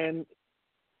be an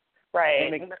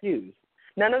excuse.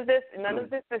 None of this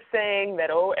is saying that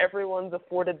everyone's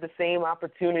afforded the same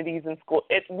opportunities in school.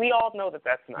 We all know that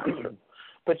that's not true.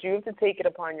 But you have to take it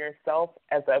upon yourself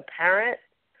as a parent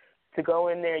to go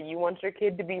in there. You want your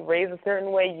kid to be raised a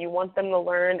certain way. You want them to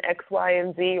learn X, Y,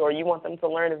 and Z, or you want them to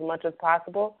learn as much as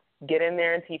possible. Get in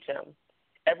there and teach them.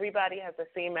 Everybody has the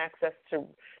same access to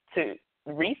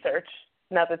research.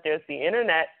 Not that there's the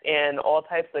internet and all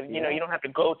types of, you don't have to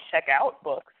go check out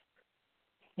books.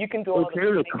 You can do all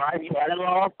the card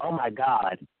catalog. Oh my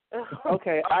God.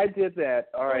 Okay, I did that.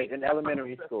 All right, in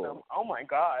elementary school. Oh my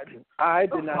God. I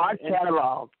did not. Card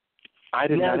catalog. I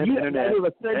did not have internet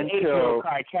until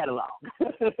card catalog.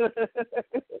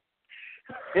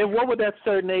 And what would that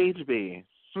certain age be?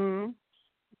 Our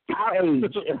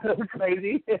age.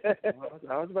 Crazy.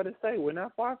 I was about to say we're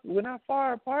not far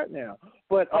apart now.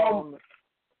 But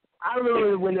I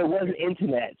remember when there wasn't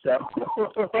internet, so.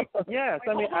 Yes,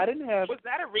 I didn't have. Was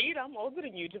that a read? I'm older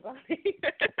than you, Giovanni.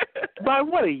 By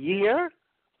what, a year?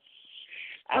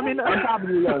 I'm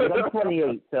probably young. I'm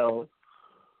 28, so.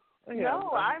 Yeah,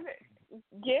 no, I'm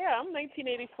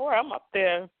 1984. I'm up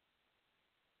there.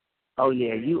 Oh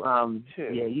yeah, you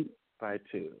by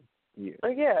 2 years.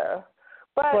 Yeah,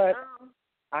 but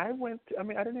I went. I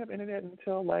didn't have internet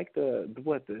until like the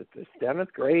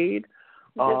 7th grade.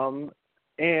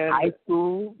 And high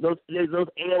school, those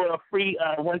AOL free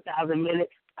 1,000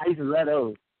 minutes. I used to love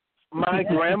those. My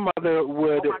grandmother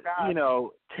would,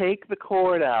 take the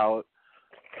cord out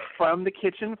from the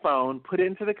kitchen phone, put it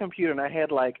into the computer, and I had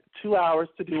like 2 hours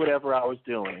to do whatever I was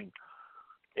doing,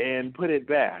 and put it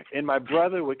back. And my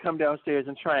brother would come downstairs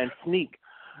and try and sneak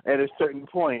at a certain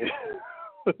point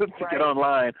to get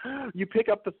online. You pick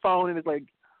up the phone, and it's like,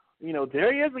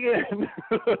 there he is again.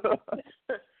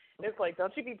 It's like,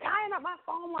 don't you be tying up my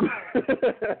phone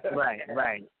line.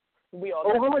 Right. We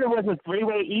all. Remember there wasn't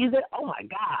three-way either? Oh my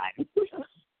God.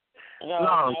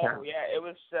 No, yeah, it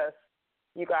was just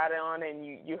you got it on and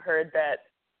you heard that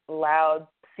loud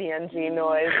CNG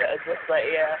noise. Just like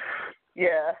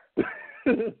yeah.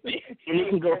 And it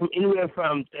can go from anywhere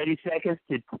from 30 seconds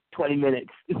to 20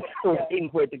 minutes waiting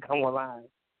for it to come online.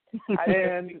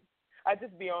 I'd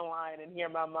just be online and hear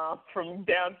my mom from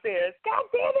downstairs. God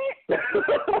damn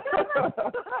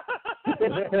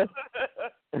it!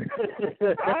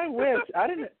 I wish I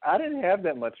didn't have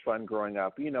that much fun growing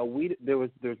up.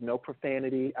 There's no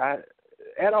profanity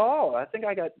at all. I think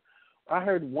I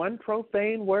heard one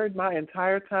profane word my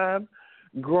entire time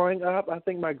growing up. I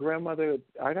think my grandmother.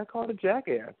 I got called a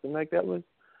jackass, and that was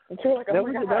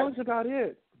about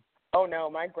it. Oh no,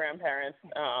 my grandparents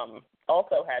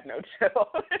also had no chill.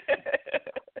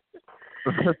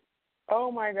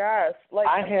 Oh my gosh!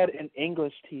 I had an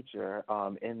English teacher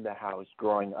in the house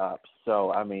growing up,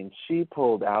 so she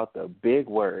pulled out the big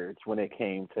words when it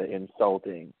came to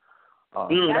insulting.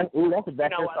 That's the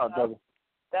best insult.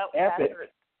 Epic.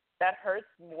 That hurts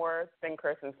more than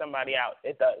cursing somebody out.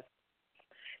 It does.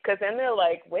 Because then they're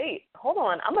like, wait, hold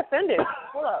on, I'm offended.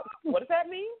 Hold up, what does that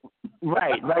mean?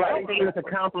 Right. I don't think it's a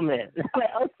compliment.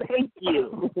 Like, oh, thank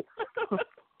you.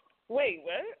 Wait,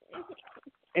 what?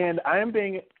 And I'm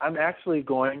actually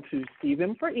going to see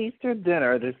them for Easter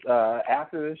dinner this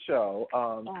after the show.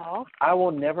 I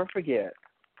will never forget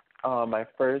my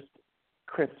first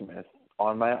Christmas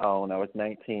on my own. I was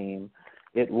 19.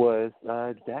 It was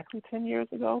exactly 10 years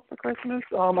ago for Christmas.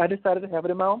 I decided to have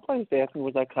it in my own place. They asked me,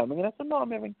 was I coming? And I said, no,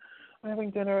 I'm having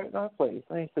dinner at my place.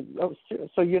 And they said, oh,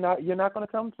 so you're not going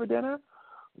to come for dinner?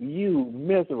 You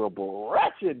miserable,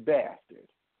 wretched bastard.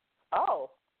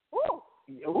 Oh. Ooh.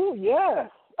 Oh, yes.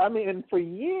 I mean, and for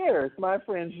years, my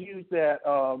friends used that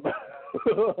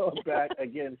back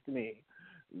against me.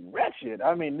 Wretched.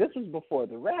 I mean, this was before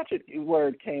the ratchet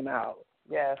word came out.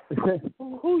 Yes.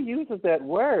 Who uses that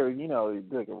word? You know,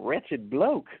 like a wretched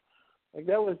bloke. Like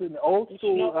that was in old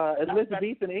school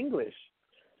Elizabethan English.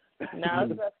 Now I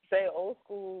was about to say old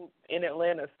school in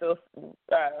Atlanta still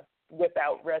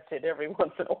without wretched every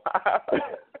once in a while.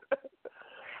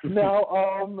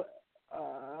 Now,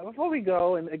 before we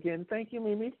go, and again, thank you,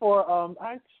 Mimi, for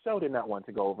I so did not want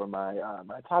to go over my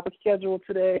my topic schedule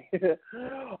today.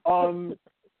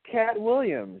 Katt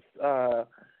Williams.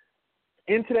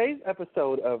 In today's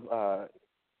episode of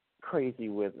Crazy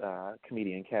with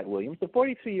comedian Katt Williams, the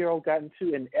 42-year-old got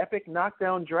into an epic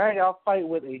knockdown drag-out fight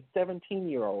with a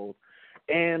 17-year-old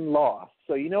and lost.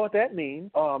 So you know what that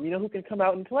means. You know who can come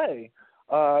out and play?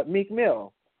 Meek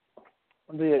Mill,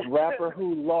 the rapper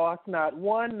who lost not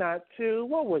one, not two,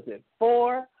 what was it,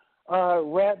 4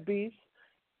 rap beefs,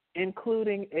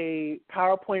 including a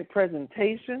PowerPoint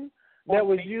presentation that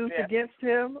was used against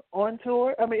him on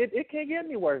tour. I mean, it can't get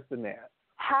any worse than that.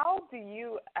 How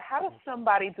does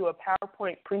somebody do a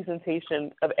PowerPoint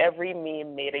presentation of every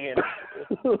meme made against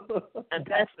you? And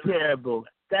that's terrible.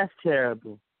 That's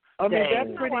terrible. I mean,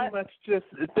 that's pretty much just,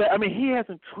 I mean, he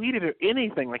hasn't tweeted or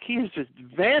anything. Like, he has just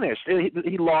vanished.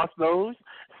 He lost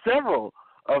several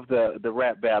of the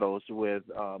rap battles with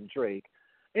Drake.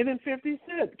 And then 50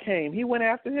 Cent came. He went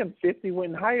after him. 50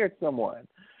 went and hired someone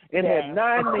and had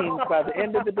 9 memes by the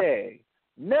end of the day.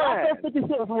 9. I said 50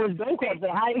 Cent for his bankruptcy.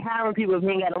 How you hiring people if he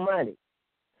ain't got no money?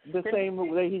 The same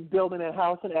way he's building a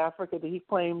house in Africa that he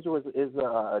claims is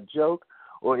a joke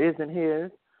or isn't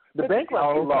his. The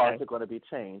bankruptcy laws are going to be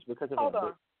changed because of Hold him.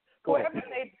 on.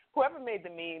 Whoever made the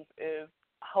memes is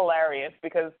hilarious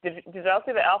because did y'all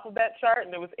see the alphabet chart?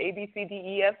 And there was A, B, C, D,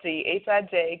 E, F, G, H, I,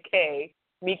 J, K,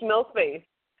 Meek Mill space,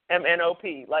 M, N, O,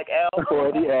 P, like L.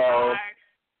 For the L.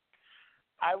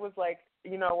 I was like,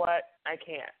 you know what? I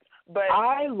can't. But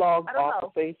I logged off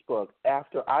of Facebook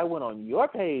after I went on your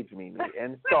page, Mimi,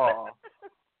 and saw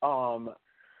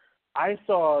I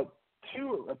saw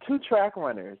two track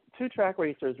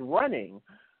racers running,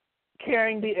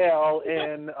 carrying the L,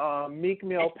 and Meek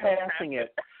Mill passing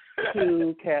it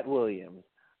to Katt Williams.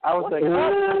 I was like,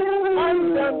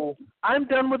 I'm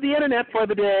done with the internet for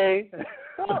the day.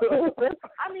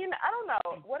 I mean, I don't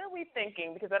know. What are we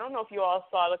thinking? Because I don't know if you all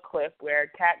saw the clip where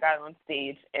Katt got on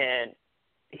stage and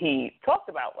he talked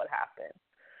about what happened.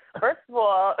 First of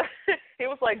all, he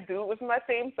was like, dude was my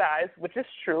same size, which is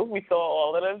true. We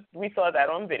saw that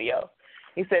on video.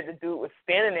 He said the dude was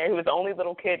standing there. He was the only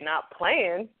little kid not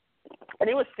playing, and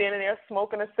he was standing there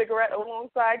smoking a cigarette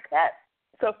alongside Katt.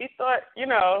 So he thought,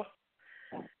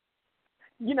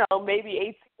 maybe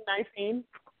 18, 19.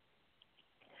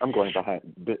 I'm going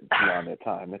beyond that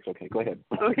time. That's okay. Go ahead.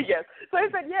 Yes. So he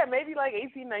said, yeah, maybe like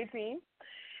 18, 19.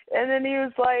 And then he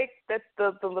was like, that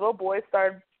the little boy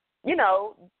started,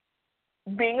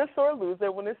 being a sore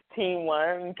loser when his team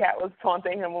won. And Katt was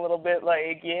taunting him a little bit,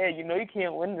 like, yeah, you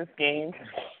can't win this game.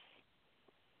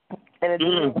 And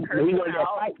he wanted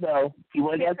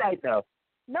that fight, though.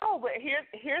 No, but here's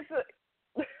the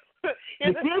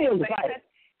thing.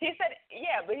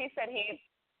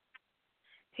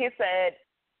 He said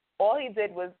all he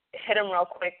did was hit him real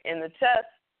quick in the chest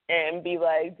and be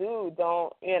like, dude,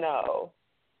 don't,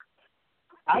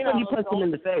 I thought he punched him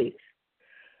in the face.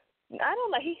 I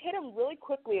don't know. He hit him really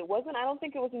quickly. I don't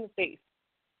think it was in the face.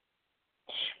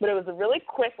 But it was really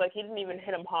quick, like he didn't even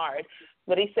hit him hard.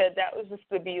 But he said that was just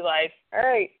to be like, all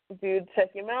right, dude,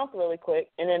 check your mouth really quick.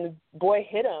 And then the boy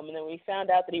hit him. And then when he found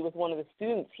out that he was one of the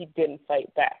students, he didn't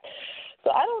fight back.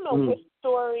 So I don't know which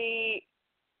story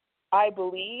I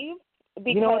believe.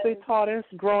 Because, you know what they taught us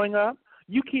growing up?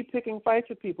 You keep picking fights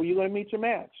with people, you're going to meet your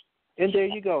match. And there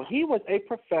you go. He was a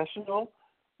professional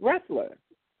wrestler.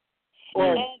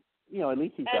 Or, at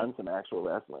least he's done some actual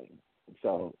wrestling.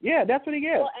 So, yeah, that's what he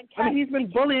gets. Well, he's been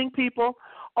bullying people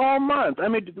all month. I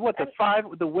mean,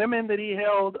 the women that he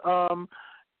held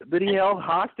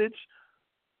hostage?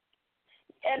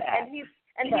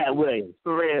 Katt Williams,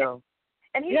 for real.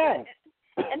 And he's Yes.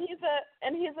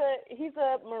 he's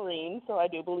a Marine, so I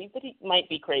do believe that he might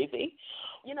be crazy.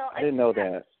 You know, I didn't know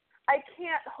that. I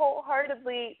can't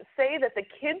wholeheartedly say that the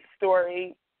kid's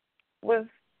story was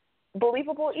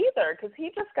believable either, because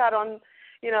he just got on,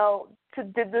 you know,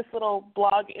 did this little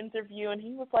blog interview, and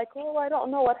he was like, "Oh, I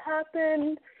don't know what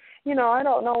happened. You know, I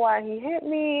don't know why he hit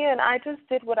me, and I just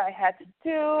did what I had to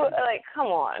do." Like, come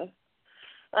on.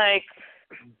 Like,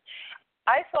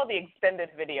 I saw the extended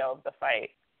video of the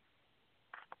fight,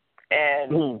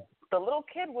 and the little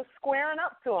kid was squaring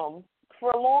up to him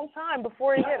for a long time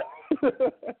before he hit him.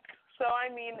 So,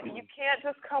 I mean, you can't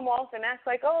just come off and act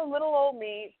like, oh, little old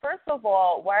me. First of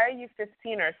all, why are you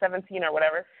 15 or 17 or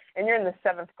whatever, and you're in the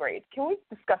 7th grade? Can we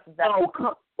discuss that?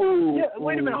 Yeah,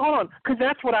 wait a minute, hold on, because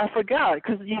that's what I forgot,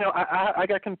 because, you know, I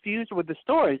got confused with the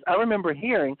stories. I remember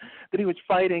hearing that he was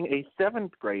fighting a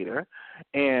 7th grader,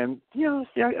 and, you know,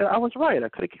 see, I was right. I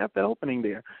could have kept that opening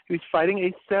there. He was fighting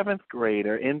a 7th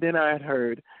grader, and then I had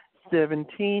heard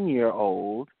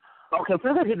 17-year-old. Okay, so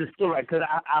let's get the story right, because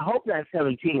I hope that's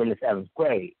 17 in the 7th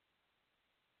grade.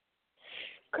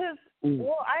 Because,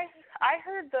 well, I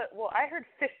heard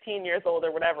 15 years old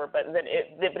or whatever, but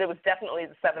it was definitely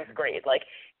the 7th grade. Like,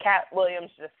 Katt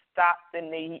Williams just stopped,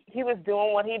 and he was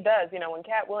doing what he does. You know, when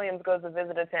Katt Williams goes to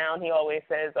visit a town, he always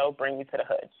says, "Oh, bring me to the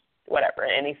hood," whatever,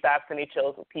 and he stops and he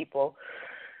chills with people.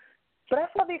 But I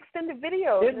saw the extended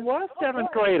video. It was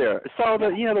 7th grader. So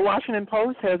the Washington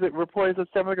Post has it reported as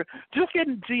 7th grader. Just get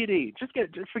GED. Just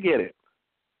forget it.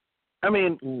 I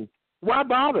mean, why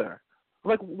bother?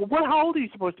 Like, how old are you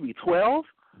supposed to be? 12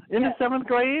 in the 7th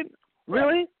grade?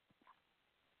 Really?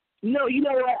 No, you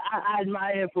know what? I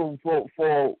admire him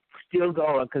for still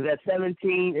going, because at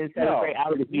 17 in 7th grade, I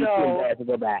would have been too embarrassed to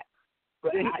go back.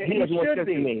 But he has more sense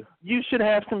than me. You should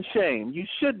have some shame. You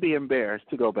should be embarrassed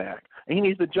to go back. And he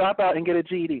needs to drop out and get a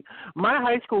GED. My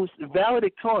high school's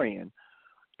valedictorian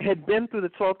had been through the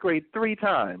 12th grade 3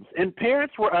 times, and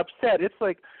parents were upset. It's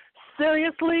like,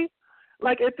 seriously?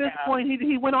 Like, at this point,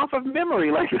 he went off of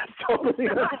memory. Like, that's totally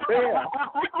unfair.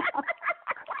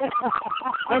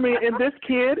 I mean, and this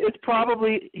kid he's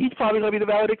probably going to be the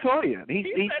valedictorian.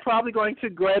 He's probably going to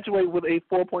graduate with a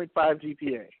 4.5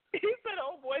 GPA. He said,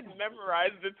 "Oh boy,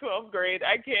 memorized the 12th grade.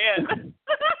 I can't."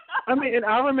 I mean, and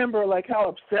I remember like how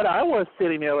upset I was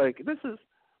sitting there. Like, this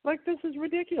is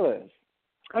ridiculous.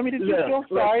 I mean, did you feel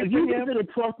sorry for him? You went to the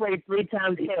 12th grade 3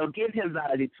 times. Hell, give him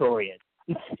valedictorian.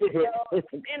 You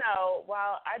know,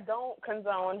 while I don't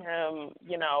condone him,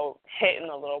 you know, hitting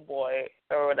the little boy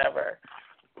or whatever,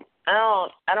 I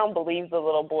don't believe the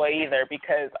little boy either,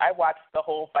 because I watched the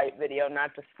whole fight video,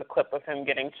 not just the clip of him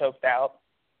getting choked out.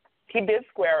 He did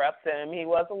square up to him. He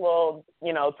was a little,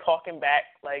 you know, talking back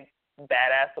like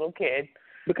badass little kid.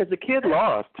 Because the kid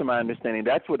lost, to my understanding.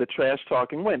 That's where the trash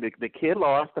talking went. The kid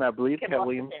lost, and I believe Katt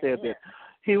Williams said that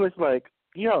he was like,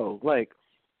 "Yo, like,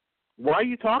 why are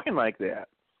you talking like that?"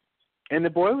 And the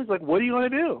boy was like, "What are you going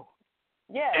to do?"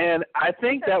 Yeah. And I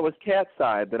think that was Katt's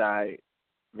side that I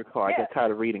recall. I got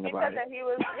tired of reading about it.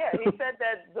 He said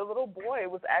that the little boy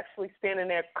was actually standing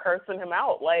there cursing him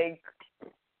out like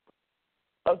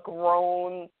a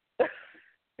grown,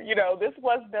 you know, that's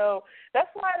why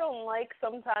I don't like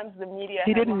sometimes the media.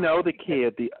 He didn't know the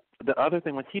kid. The other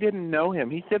thing was he didn't know him.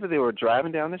 He said that they were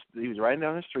driving down he was riding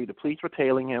down the street. The police were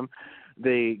tailing him.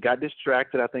 They got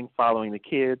distracted, I think, following the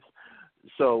kids.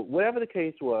 So whatever the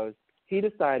case was, he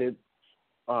decided,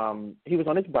 he was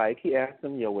on his bike. He asked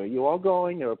them, where are you all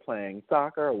going? They were playing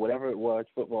soccer or whatever it was,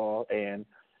 football, and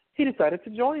he decided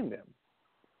to join them.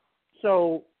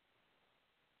 So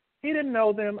he didn't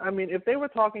know them. I mean, if they were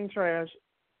talking trash,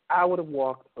 I would have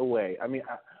walked away. I mean,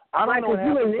 I don't know what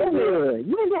happened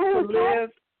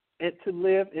to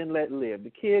live and let live.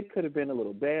 The kid could have been a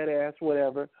little badass,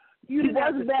 whatever. He was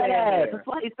badass. That's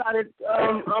why he started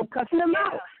cussing him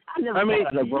out. I never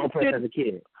thought of a grown person as a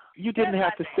kid. You didn't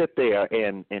have to sit there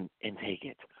and take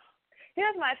it.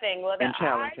 Here's my thing. Well, and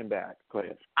challenge him back. Go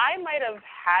ahead. I might have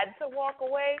had to walk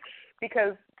away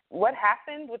because what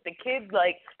happened with the kid,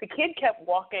 like, the kid kept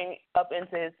walking up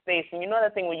into his face. And you know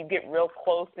that thing where you get real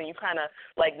close and you kind of,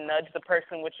 like, nudge the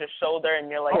person with your shoulder and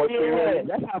you're like,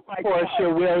 That's how Portia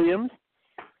Williams.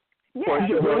 Yeah,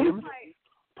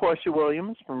 Portia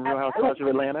Williams from Real Housewives of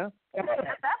Atlanta. At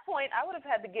that point, I would have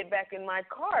had to get back in my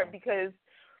car because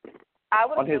I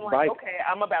would have been like, okay,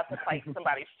 I'm about to fight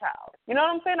somebody's child. You know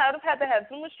what I'm saying? I would have had to have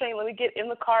some restraint. Let me get in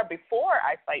the car before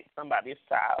I fight somebody's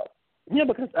child. Yeah,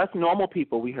 because us normal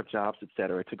people, we have jobs, et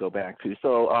cetera, to go back to.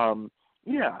 So,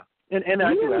 yeah. And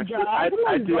I do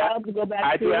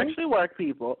actually work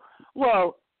people.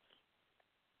 Well,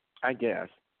 I guess.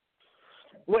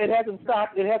 Well, it hasn't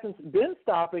stopped. It hasn't been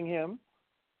stopping him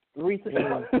recently.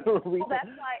 Well,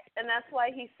 that's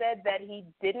why he said that he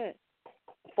didn't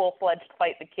full-fledged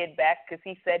fight the kid back, because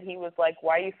he said he was like,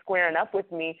 "Why are you squaring up with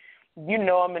me? You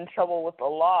know I'm in trouble with the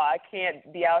law. I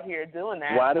can't be out here doing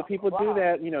that." Why do people do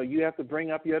that? You know, you have to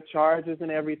bring up your charges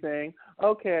and everything.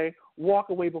 Okay, walk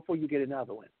away before you get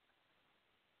another one.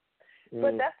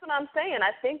 But that's what I'm saying.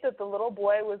 I think that the little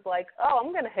boy was like, "Oh,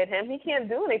 I'm going to hit him. He can't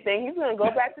do anything. He's going to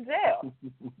go back to jail."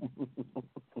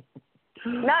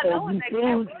 Not knowing that Katt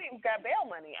Williams got bail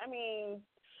money. I mean,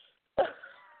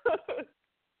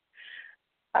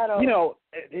 I don't. You know,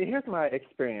 here's my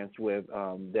experience with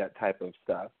that type of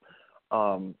stuff.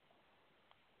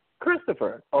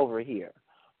 Christopher over here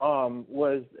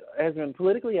has been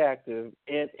politically active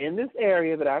in this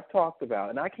area that I've talked about,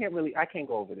 and I can't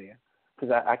go over there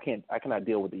because I cannot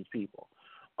deal with these people.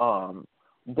 But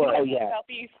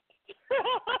Southeast.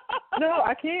 No,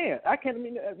 I can't. I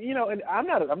mean, you know, and I'm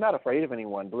not afraid of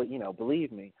anyone. You know,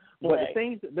 believe me. But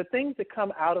right. the things that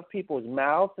come out of people's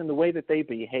mouths and the way that they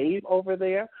behave over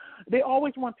there, they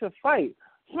always want to fight.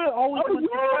 They always want to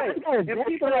fight.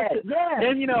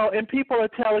 And people are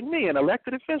telling me, an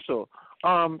elected official,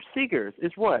 Seegers,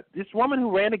 is what? This woman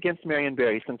who ran against Marion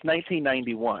Barry since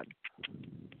 1991.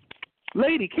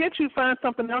 Lady, can't you find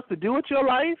something else to do with your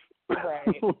life?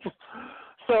 Right.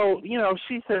 So, you know,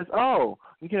 she says, oh,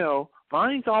 you know,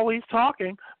 Bonnie's always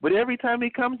talking, but every time he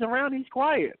comes around, he's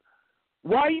quiet.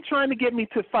 Why are you trying to get me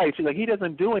to fight? She's like, he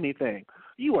doesn't do anything.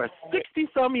 You are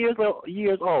 60-some years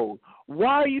old.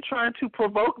 Why are you trying to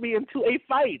provoke me into a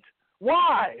fight?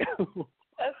 Why?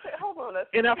 Hold on.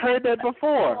 And I've heard that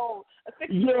before.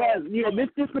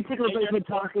 This particular place we're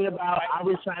talking about, I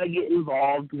was trying to get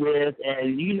involved with,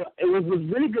 and, you know, it was with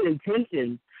really good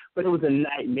intentions, but it was a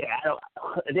nightmare.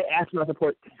 They asked my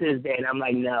support to this day, and I'm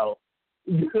like, no.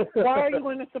 Why are you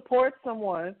going to support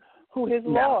someone who has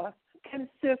lost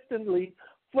consistently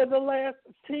for the last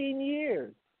 10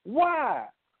 years? Why?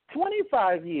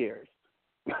 25 years.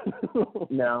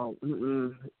 No.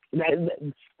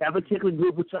 That particular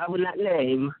group, which I would not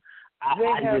name, I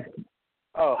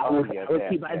would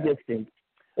keep my distance.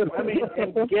 I mean,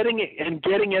 and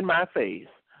getting in my face,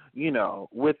 you know,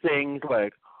 with things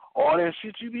like, all that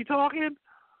shit you be talking?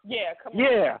 Yeah, come on.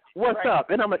 Yeah, what's up?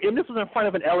 And this was in front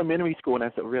of an elementary school, and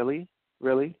I said, really?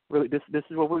 This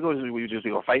is what we're going to do? You just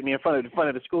going to fight me in front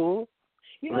of the school?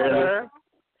 You know, really?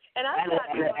 And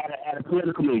at a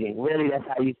political meeting. Really, that's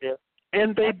how you feel?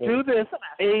 And they do this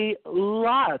a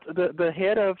lot. The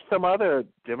head of some other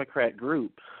Democrat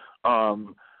group,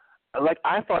 like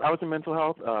I thought, I was in mental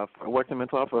health, worked in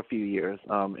mental health for a few years,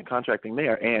 in contracting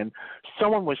there, and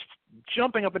someone was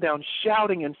jumping up and down,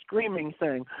 shouting and screaming,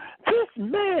 saying,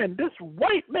 this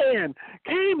white man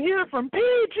came here from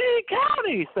PG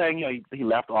County, saying, you know, he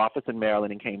left office in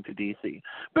Maryland and came to D.C.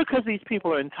 because these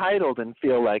people are entitled and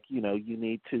feel like, you know,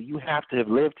 you have to have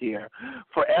lived here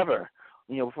forever,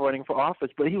 you know, before running for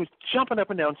office. But he was jumping up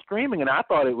and down, screaming, and I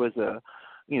thought it was a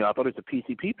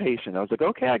PCP patient. I was like,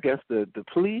 okay, I guess the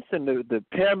police and the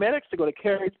paramedics are going to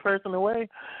carry this person away.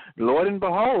 Lord and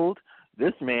behold,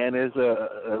 this man is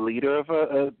a leader of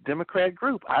a Democrat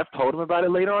group. I've told him about it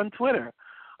later on Twitter.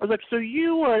 I was like, so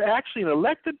you are actually an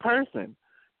elected person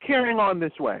carrying on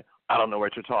this way. I don't know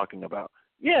what you're talking about.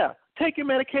 Yeah, take your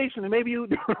medication and maybe you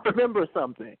remember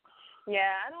something.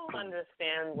 Yeah, I don't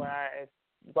understand why.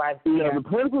 The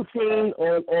political scene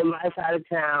on my side of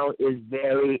town is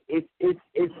it's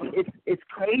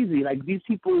crazy. Like, these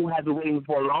people have been waiting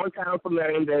for a long time for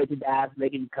Marion Barry to die so they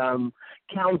can become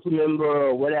council member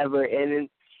or whatever. And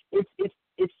it's to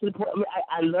the point. I mean,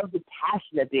 I love the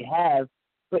passion that they have,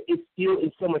 but it's still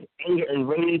in so much anger and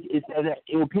rage. It's that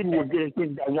people with good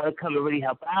intentions that want to come and really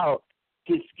help out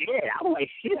get scared. I was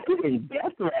like, shit, I'm getting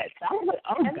death threats. I was like,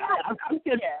 oh God, I'm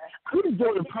just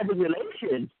doing public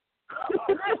relations.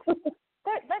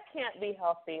 that can't be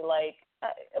healthy. Like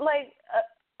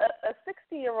a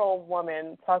 60-year-old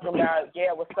woman talking about,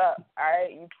 yeah, what's up? All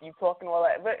right, you talking all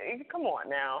that, but come on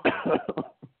now.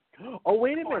 Oh,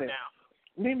 wait a minute.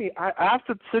 Mimi, I have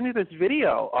to send you this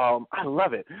video. I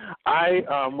love it. I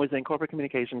was in corporate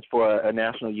communications for a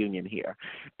national union here,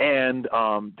 and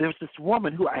there's this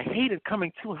woman who I hated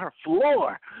coming to her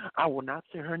floor. I will not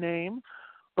say her name,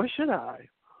 or should I?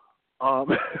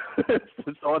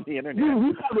 It's on the internet.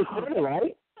 You probably said it,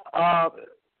 right?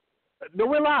 No,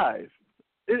 we're live.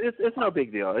 It's no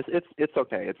big deal. It's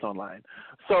okay. It's online.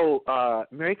 So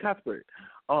Mary Cuthbert,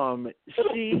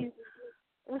 she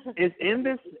is in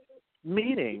this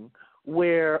meeting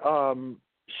where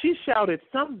she shouted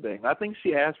something. I think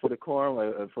she asked for the quorum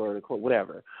or for the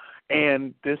whatever,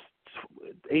 and this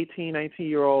 18,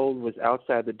 19-year-old was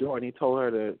outside the door, and he told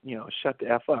her to, shut the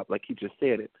F up, like he just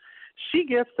said it. She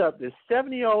gets up, this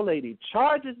 70-year-old lady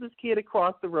charges this kid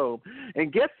across the room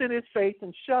and gets in his face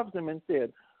and shoves him and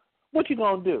said, "What you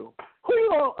gonna do? Who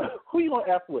you gonna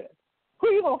F with? Who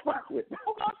you gonna fuck with?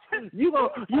 You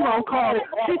gonna call?"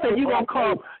 She said, "You gonna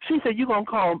call?" She said, "You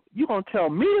gonna tell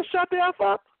me to shut the F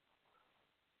up?"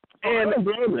 And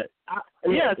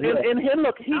yes, and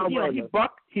look,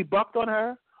 he bucked on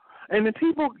her, and then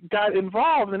people got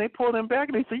involved, and they pulled him back,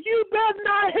 and they said, "You better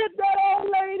not hit that old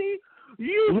lady.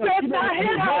 You better not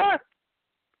hit her."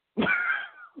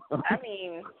 I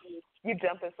mean, you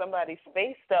jump in somebody's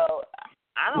face, though.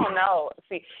 I don't know.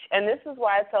 See, and this is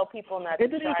why I tell people not to.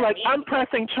 It is like I'm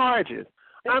pressing charges.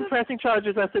 I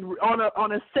said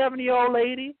on a 70-year-old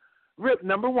lady. Rip,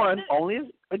 number one,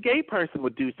 only a gay person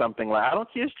would do something like I don't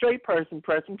see a straight person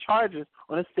pressing charges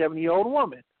on a 70-year-old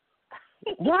woman.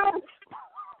 What?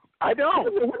 I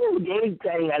don't. What does the gay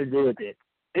thing got to do with it?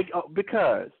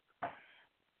 Because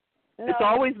it's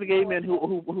always the gay men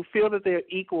who feel that they're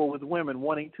equal with women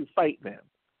wanting to fight them.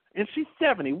 And she's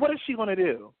 70. What is she going to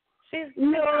do? I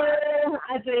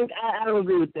think I don't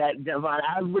agree with that, Devon.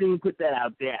 I wouldn't put that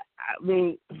out there. I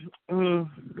mean,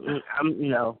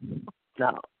 no.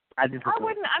 I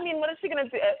wouldn't. I mean, what is she going to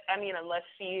do? I mean, unless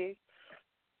she,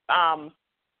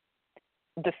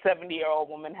 the 70-year-old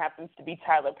woman happens to be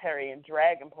Tyler Perry and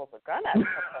drag and pulls a gun out of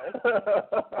her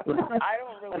purse. I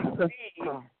don't really see.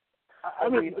 I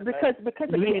mean, because the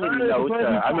community knows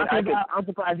her. I mean, I'm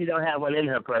surprised she don't have one in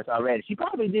her purse already. She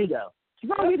probably do, though. She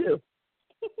probably do.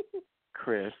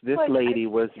 Chris, this lady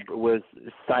was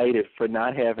cited for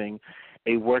not having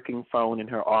a working phone in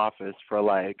her office for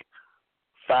like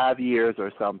 5 years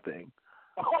or something.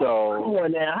 So come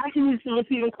on now, how can you still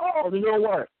receive calls and don't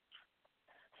work?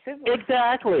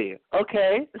 Exactly.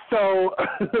 Okay. So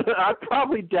I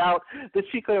probably doubt that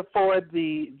she could afford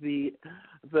the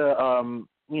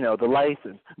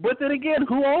license. But then again,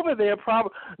 who over there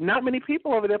probably not many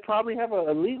people over there probably have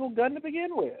a legal gun to begin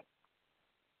with.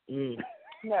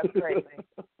 That's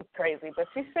crazy. But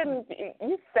she shouldn't be.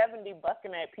 You 70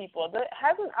 bucking at people.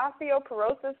 Hasn't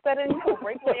osteoporosis set in? You can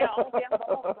break your own damn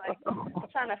bones like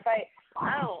trying to fight.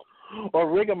 I don't. Or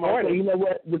rigor mortis. You know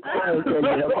what? The time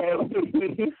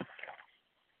okay?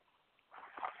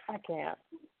 I can't.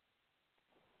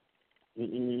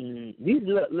 These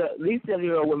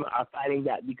 70-year-old women are fighting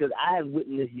that because I have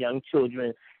witnessed young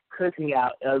children cursing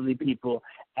out elderly people,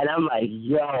 and I'm like,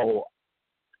 yo.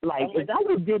 Like, if I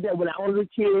would have did that when I was a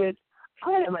kid, I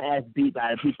would have my ass beat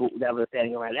by the people that were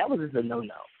standing around. That was just a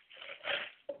no-no.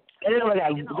 And then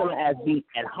I got my ass beat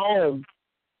at home.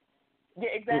 Yeah,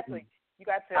 exactly. You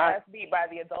got your ass beat by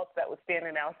the adults that were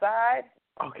standing outside.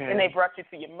 Okay. And they brought you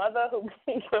to your mother who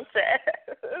beat your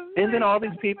ass. And then all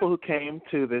these people who came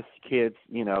to this kid's,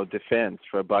 defense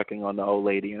for bucking on the old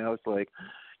lady. And I was like,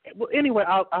 well, anyway,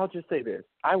 I'll just say this.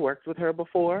 I worked with her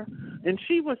before, and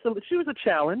she was a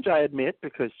challenge, I admit,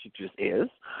 because she just is.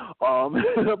 But I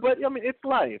mean, it's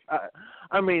life.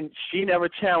 I mean, she never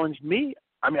challenged me.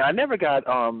 I mean, I never got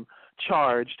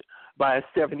charged by a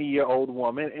 70-year-old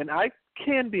woman, and I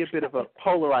can be a bit of a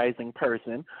polarizing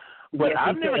person. But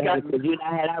I've never gotten.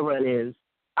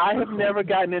 I have never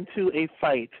gotten into a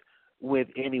fight with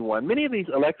anyone. Many of these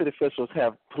elected officials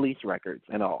have police records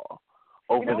and all.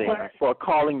 Over there for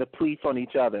calling the police on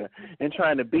each other and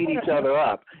trying to beat each other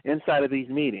up inside of these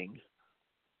meetings.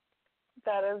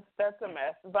 That's a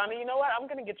mess. Bonnie, you know what? I'm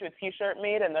going to get you a T-shirt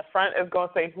made, and the front is going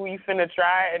to say, "Who you finna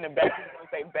try?" and the back is going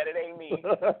to say, "Bet it ain't me."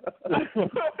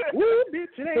 Woo,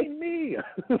 bitch, it ain't me.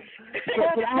 Can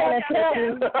I have that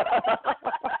shirt?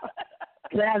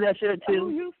 Can I have that shirt too? Who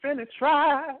you finna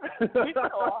try? These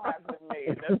all have been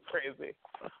made. That's crazy.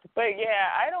 But yeah,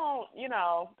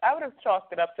 I would have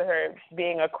chalked it up to her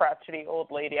being a crotchety old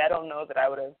lady. I don't know that I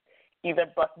would have either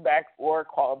bucked back or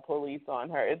called police on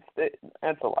her.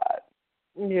 It's a lot.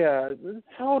 Yeah,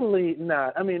 totally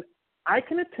not. I mean, I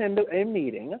can attend a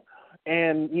meeting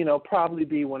and, probably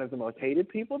be one of the most hated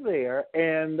people there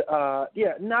and,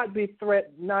 not be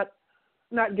not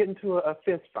get into a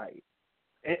fist fight.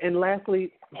 And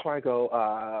lastly, before I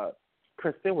go,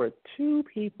 Chris, there were two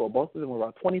people, both of them were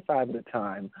about 25 at the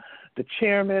time. The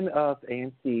chairman of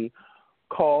ANC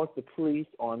calls the police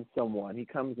on someone. He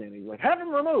comes in, he's like, "Have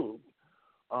him removed."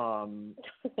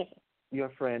 Your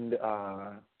friend,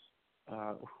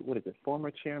 what is it,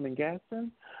 former Chairman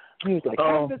Gaston? He was like,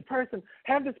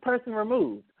 have this person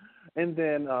removed. And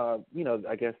then,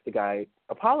 I guess the guy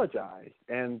apologized.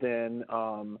 And then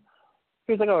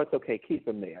he was like, "Oh, it's okay, keep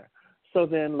him there." So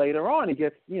then later on, he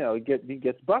gets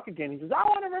buck again. He says, "I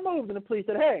want to remove." And the police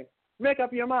said, "Hey, make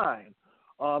up your mind."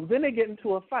 Then they get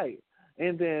into a fight.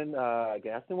 And then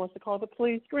Gaston wants to call the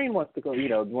police. Green wants to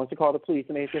wants to call the police.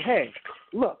 And they say, hey,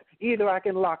 look, either I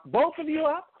can lock both of you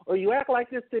up or you act like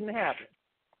this didn't happen.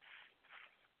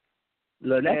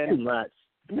 No, that's too much.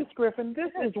 Miss Griffin,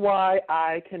 this is why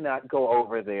I cannot go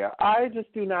over there. I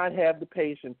just do not have the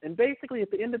patience. And basically, at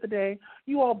the end of the day,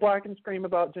 you all bark and scream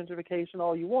about gentrification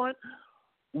all you want,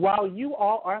 while you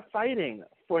all are fighting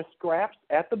for scraps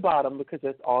at the bottom, because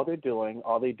that's all they're doing.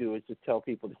 All they do is just tell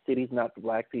people the city's not for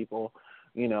black people.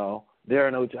 You know, there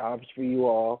are no jobs for you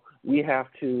all. We have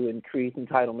to increase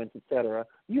entitlements, et cetera.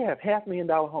 You have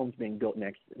 $500,000 homes being built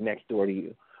next door to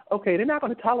you. Okay, they're not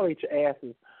going to tolerate your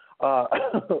asses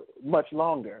much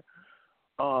longer.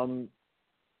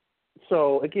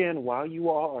 So again, while you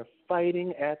all are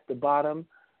fighting at the bottom,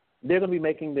 they're going to be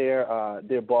making their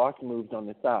boss moves on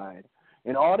the side,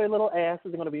 and all their little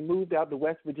asses are going to be moved out to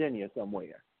West Virginia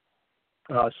somewhere.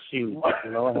 Oh shoot!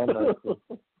 Lord have mercy.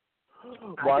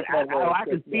 I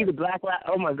can see the black light.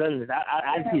 Oh my goodness!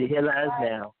 I see the headlines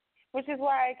now. Which is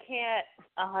why I can't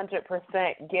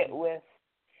 100% get with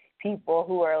people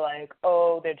who are like,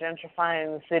 oh, they're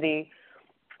gentrifying the city.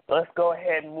 Let's go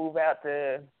ahead and move out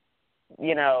to,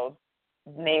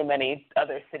 name any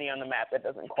other city on the map that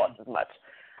doesn't cost as much.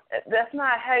 That's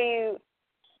not how you.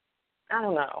 I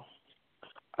don't know.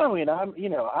 I mean, I'm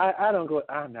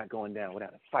not going down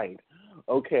without a fight.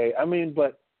 Okay, I mean,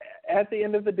 but at the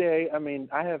end of the day, I mean,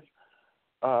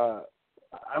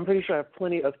 I'm pretty sure I have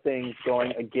plenty of things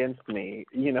going against me,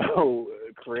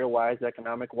 career-wise,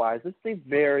 economic-wise. It's a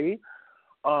very,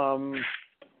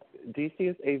 D.C.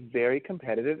 is a very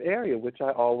competitive area, which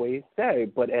I always say.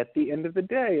 But at the end of the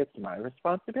day, it's my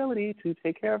responsibility to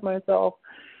take care of myself.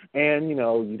 And,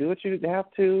 you do what you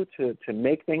have to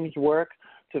make things work,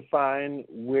 to find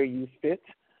where you fit.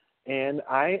 And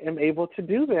I am able to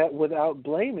do that without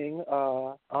blaming,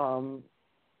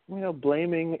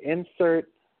 blaming insert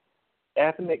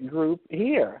ethnic group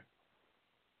here.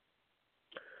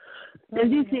 And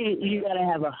you see, you gotta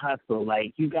have a hustle.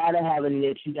 Like you gotta have a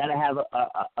niche. You gotta have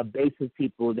a base of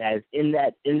people that's in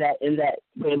that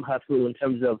same hustle in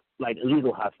terms of like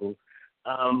illegal hustle.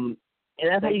 And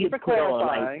that's how you get put on.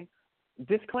 Like,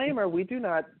 disclaimer: we do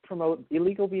not promote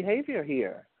illegal behavior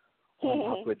here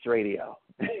on PopGlitz Radio.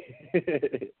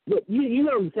 But you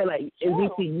know what I'm saying? Like in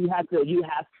DC, you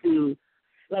have to.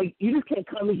 Like, you just can't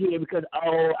come here because,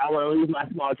 I want to leave my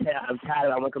small town. I'm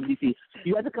tired. I want to come to D.C.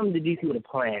 You have to come to D.C. with a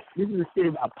plan. This is a city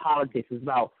about politics. It's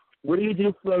about what do you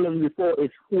do for a living before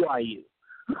it's who are you.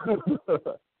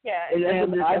 Yeah.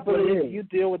 And I believe you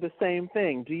deal with the same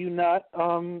thing. Do you not,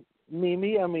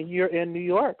 Mimi? I mean, you're in New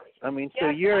York. I mean, so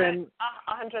you're in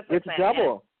 100%. It's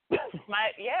double.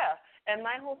 And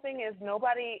my whole thing is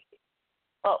nobody,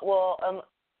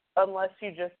 unless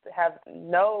you just have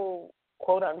no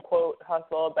quote-unquote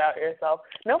hustle about yourself.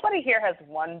 Nobody here has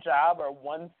one job or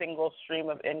one single stream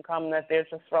of income that they're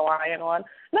just relying on.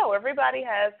 No, everybody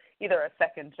has either a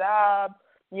second job,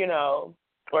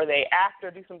 or they act or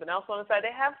do something else on the side.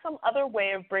 They have some other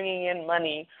way of bringing in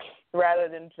money rather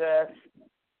than just,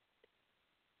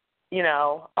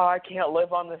 I can't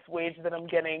live on this wage that I'm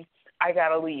getting. I got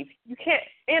to leave. You can't,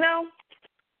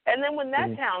 And then when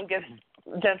that town gets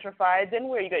gentrified, then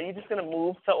where you go? You're just going to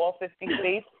move to all 50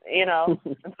 states,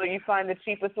 until you find the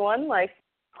cheapest one? Like,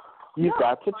 you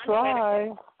got to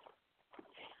try.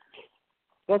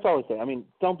 That's all I say. I mean,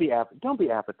 don't be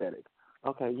apathetic.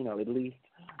 Okay, at least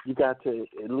you got to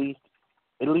at least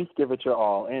give it your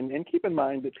all. And keep in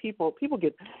mind that people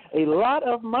get a lot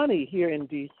of money here in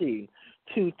D.C.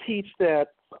 to teach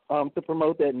that, to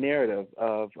promote that narrative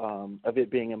of it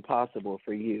being impossible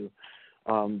for you.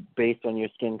 Based on your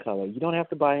skin color. You don't have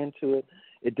to buy into it.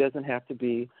 It doesn't have to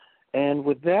be. And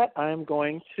with that, I'm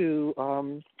going to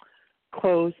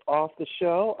close off the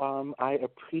show. I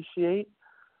appreciate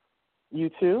you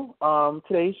two.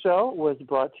 Today's show was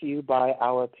brought to you by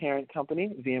our parent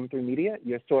company, VM3 Media,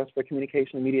 your source for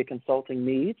communication and media consulting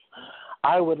needs.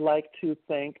 I would like to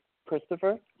thank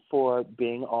Christopher for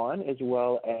being on, as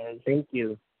well as... Thank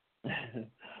you.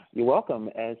 You're welcome,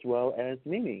 as well as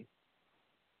Mimi.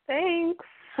 Thanks.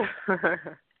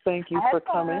 Thank you for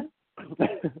coming.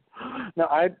 Now,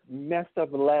 I messed up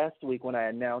last week when I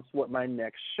announced what my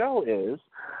next show is.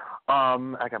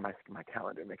 I got my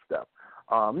calendar mixed up.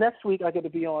 Next week, I get to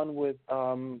be on with,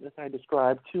 as I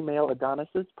described, two male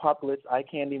Adonises, PopGlitz eye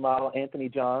candy model Anthony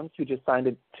Johns, who just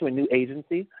signed to a new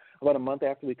agency about a month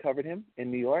after we covered him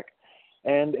in New York,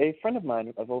 and a friend of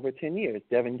mine of over 10 years,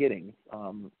 Devin Giddings,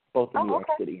 both in New York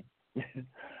City.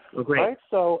 Well, great. All right,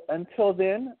 so until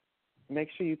then, make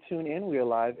sure you tune in. We are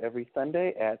live every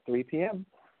Sunday at 3 p.m.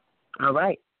 All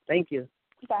right. Thank you.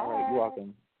 Bye. All right, you're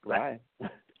welcome. Bye.